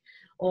like,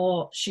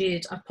 or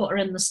I put her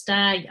in the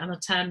stay and I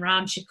turned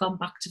around, she'd gone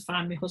back to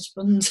find my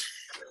husband.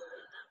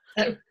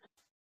 So,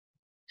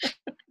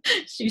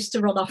 she used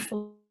to run off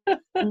a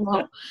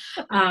lot.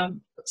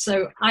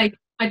 So I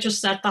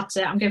just said, that's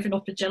it, I'm giving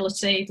up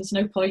agility. There's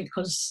no point,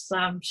 because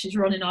she's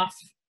running off.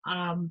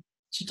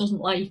 She doesn't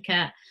like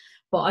it.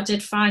 But I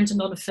did find an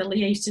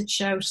unaffiliated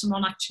show.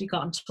 Someone actually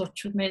got in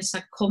touch with me and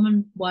said, come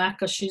and work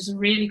her. She's a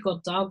really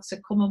good dog, so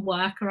come and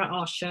work her at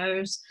our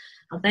shows.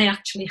 And they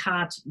actually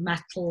had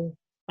metal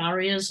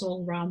barriers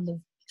all around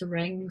the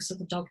ring, so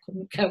the dog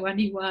couldn't go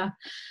anywhere.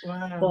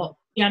 Wow. But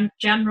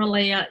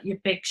generally at your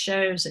big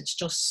shows, it's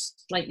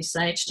just, like you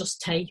say, it's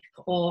just tape,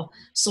 or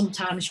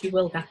sometimes you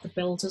will get the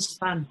builder's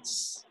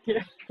fence.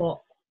 Yeah.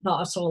 But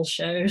not at all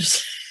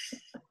shows.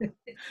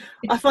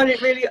 I find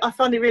it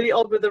really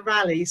odd with the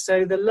rally.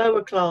 So the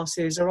lower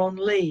classes are on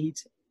lead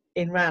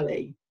in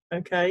rally,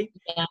 okay,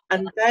 Yeah.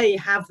 and they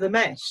have the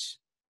mesh.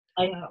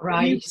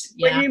 Right.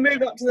 When you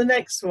move up to the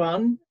next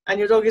one and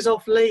your dog is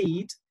off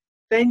lead,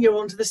 then you're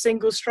onto the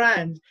single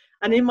strand.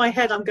 And in my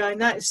head, I'm going,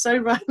 that is so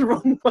round the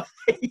wrong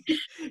way.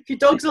 If your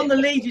dog's on the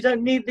lead, you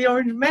don't need the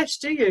orange mesh,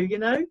 do you? You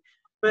know.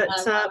 But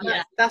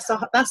that's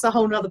a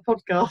whole nother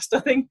podcast, I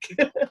think.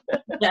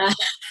 Yeah.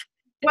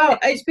 Well,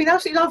 it's been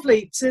absolutely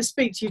lovely to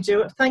speak to you,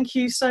 Jill. Thank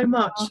you so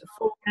much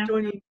for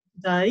joining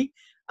today.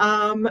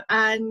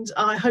 And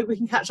I hope we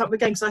can catch up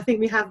again, because I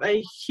think we have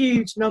a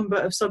huge number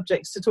of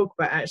subjects to talk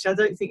about, actually. I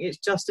don't think it's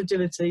just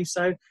agility.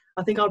 So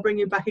I think I'll bring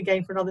you back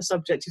again for another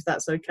subject, if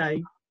that's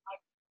okay.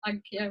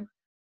 Thank you.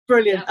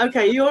 Brilliant. Yeah.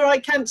 Okay, you all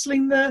right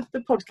cancelling the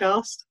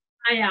podcast?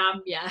 I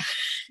am, yeah.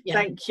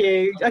 Thank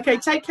you. Okay,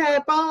 take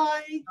care.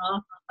 Bye.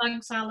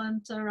 Thanks,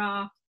 Alan.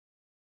 Ta-ra.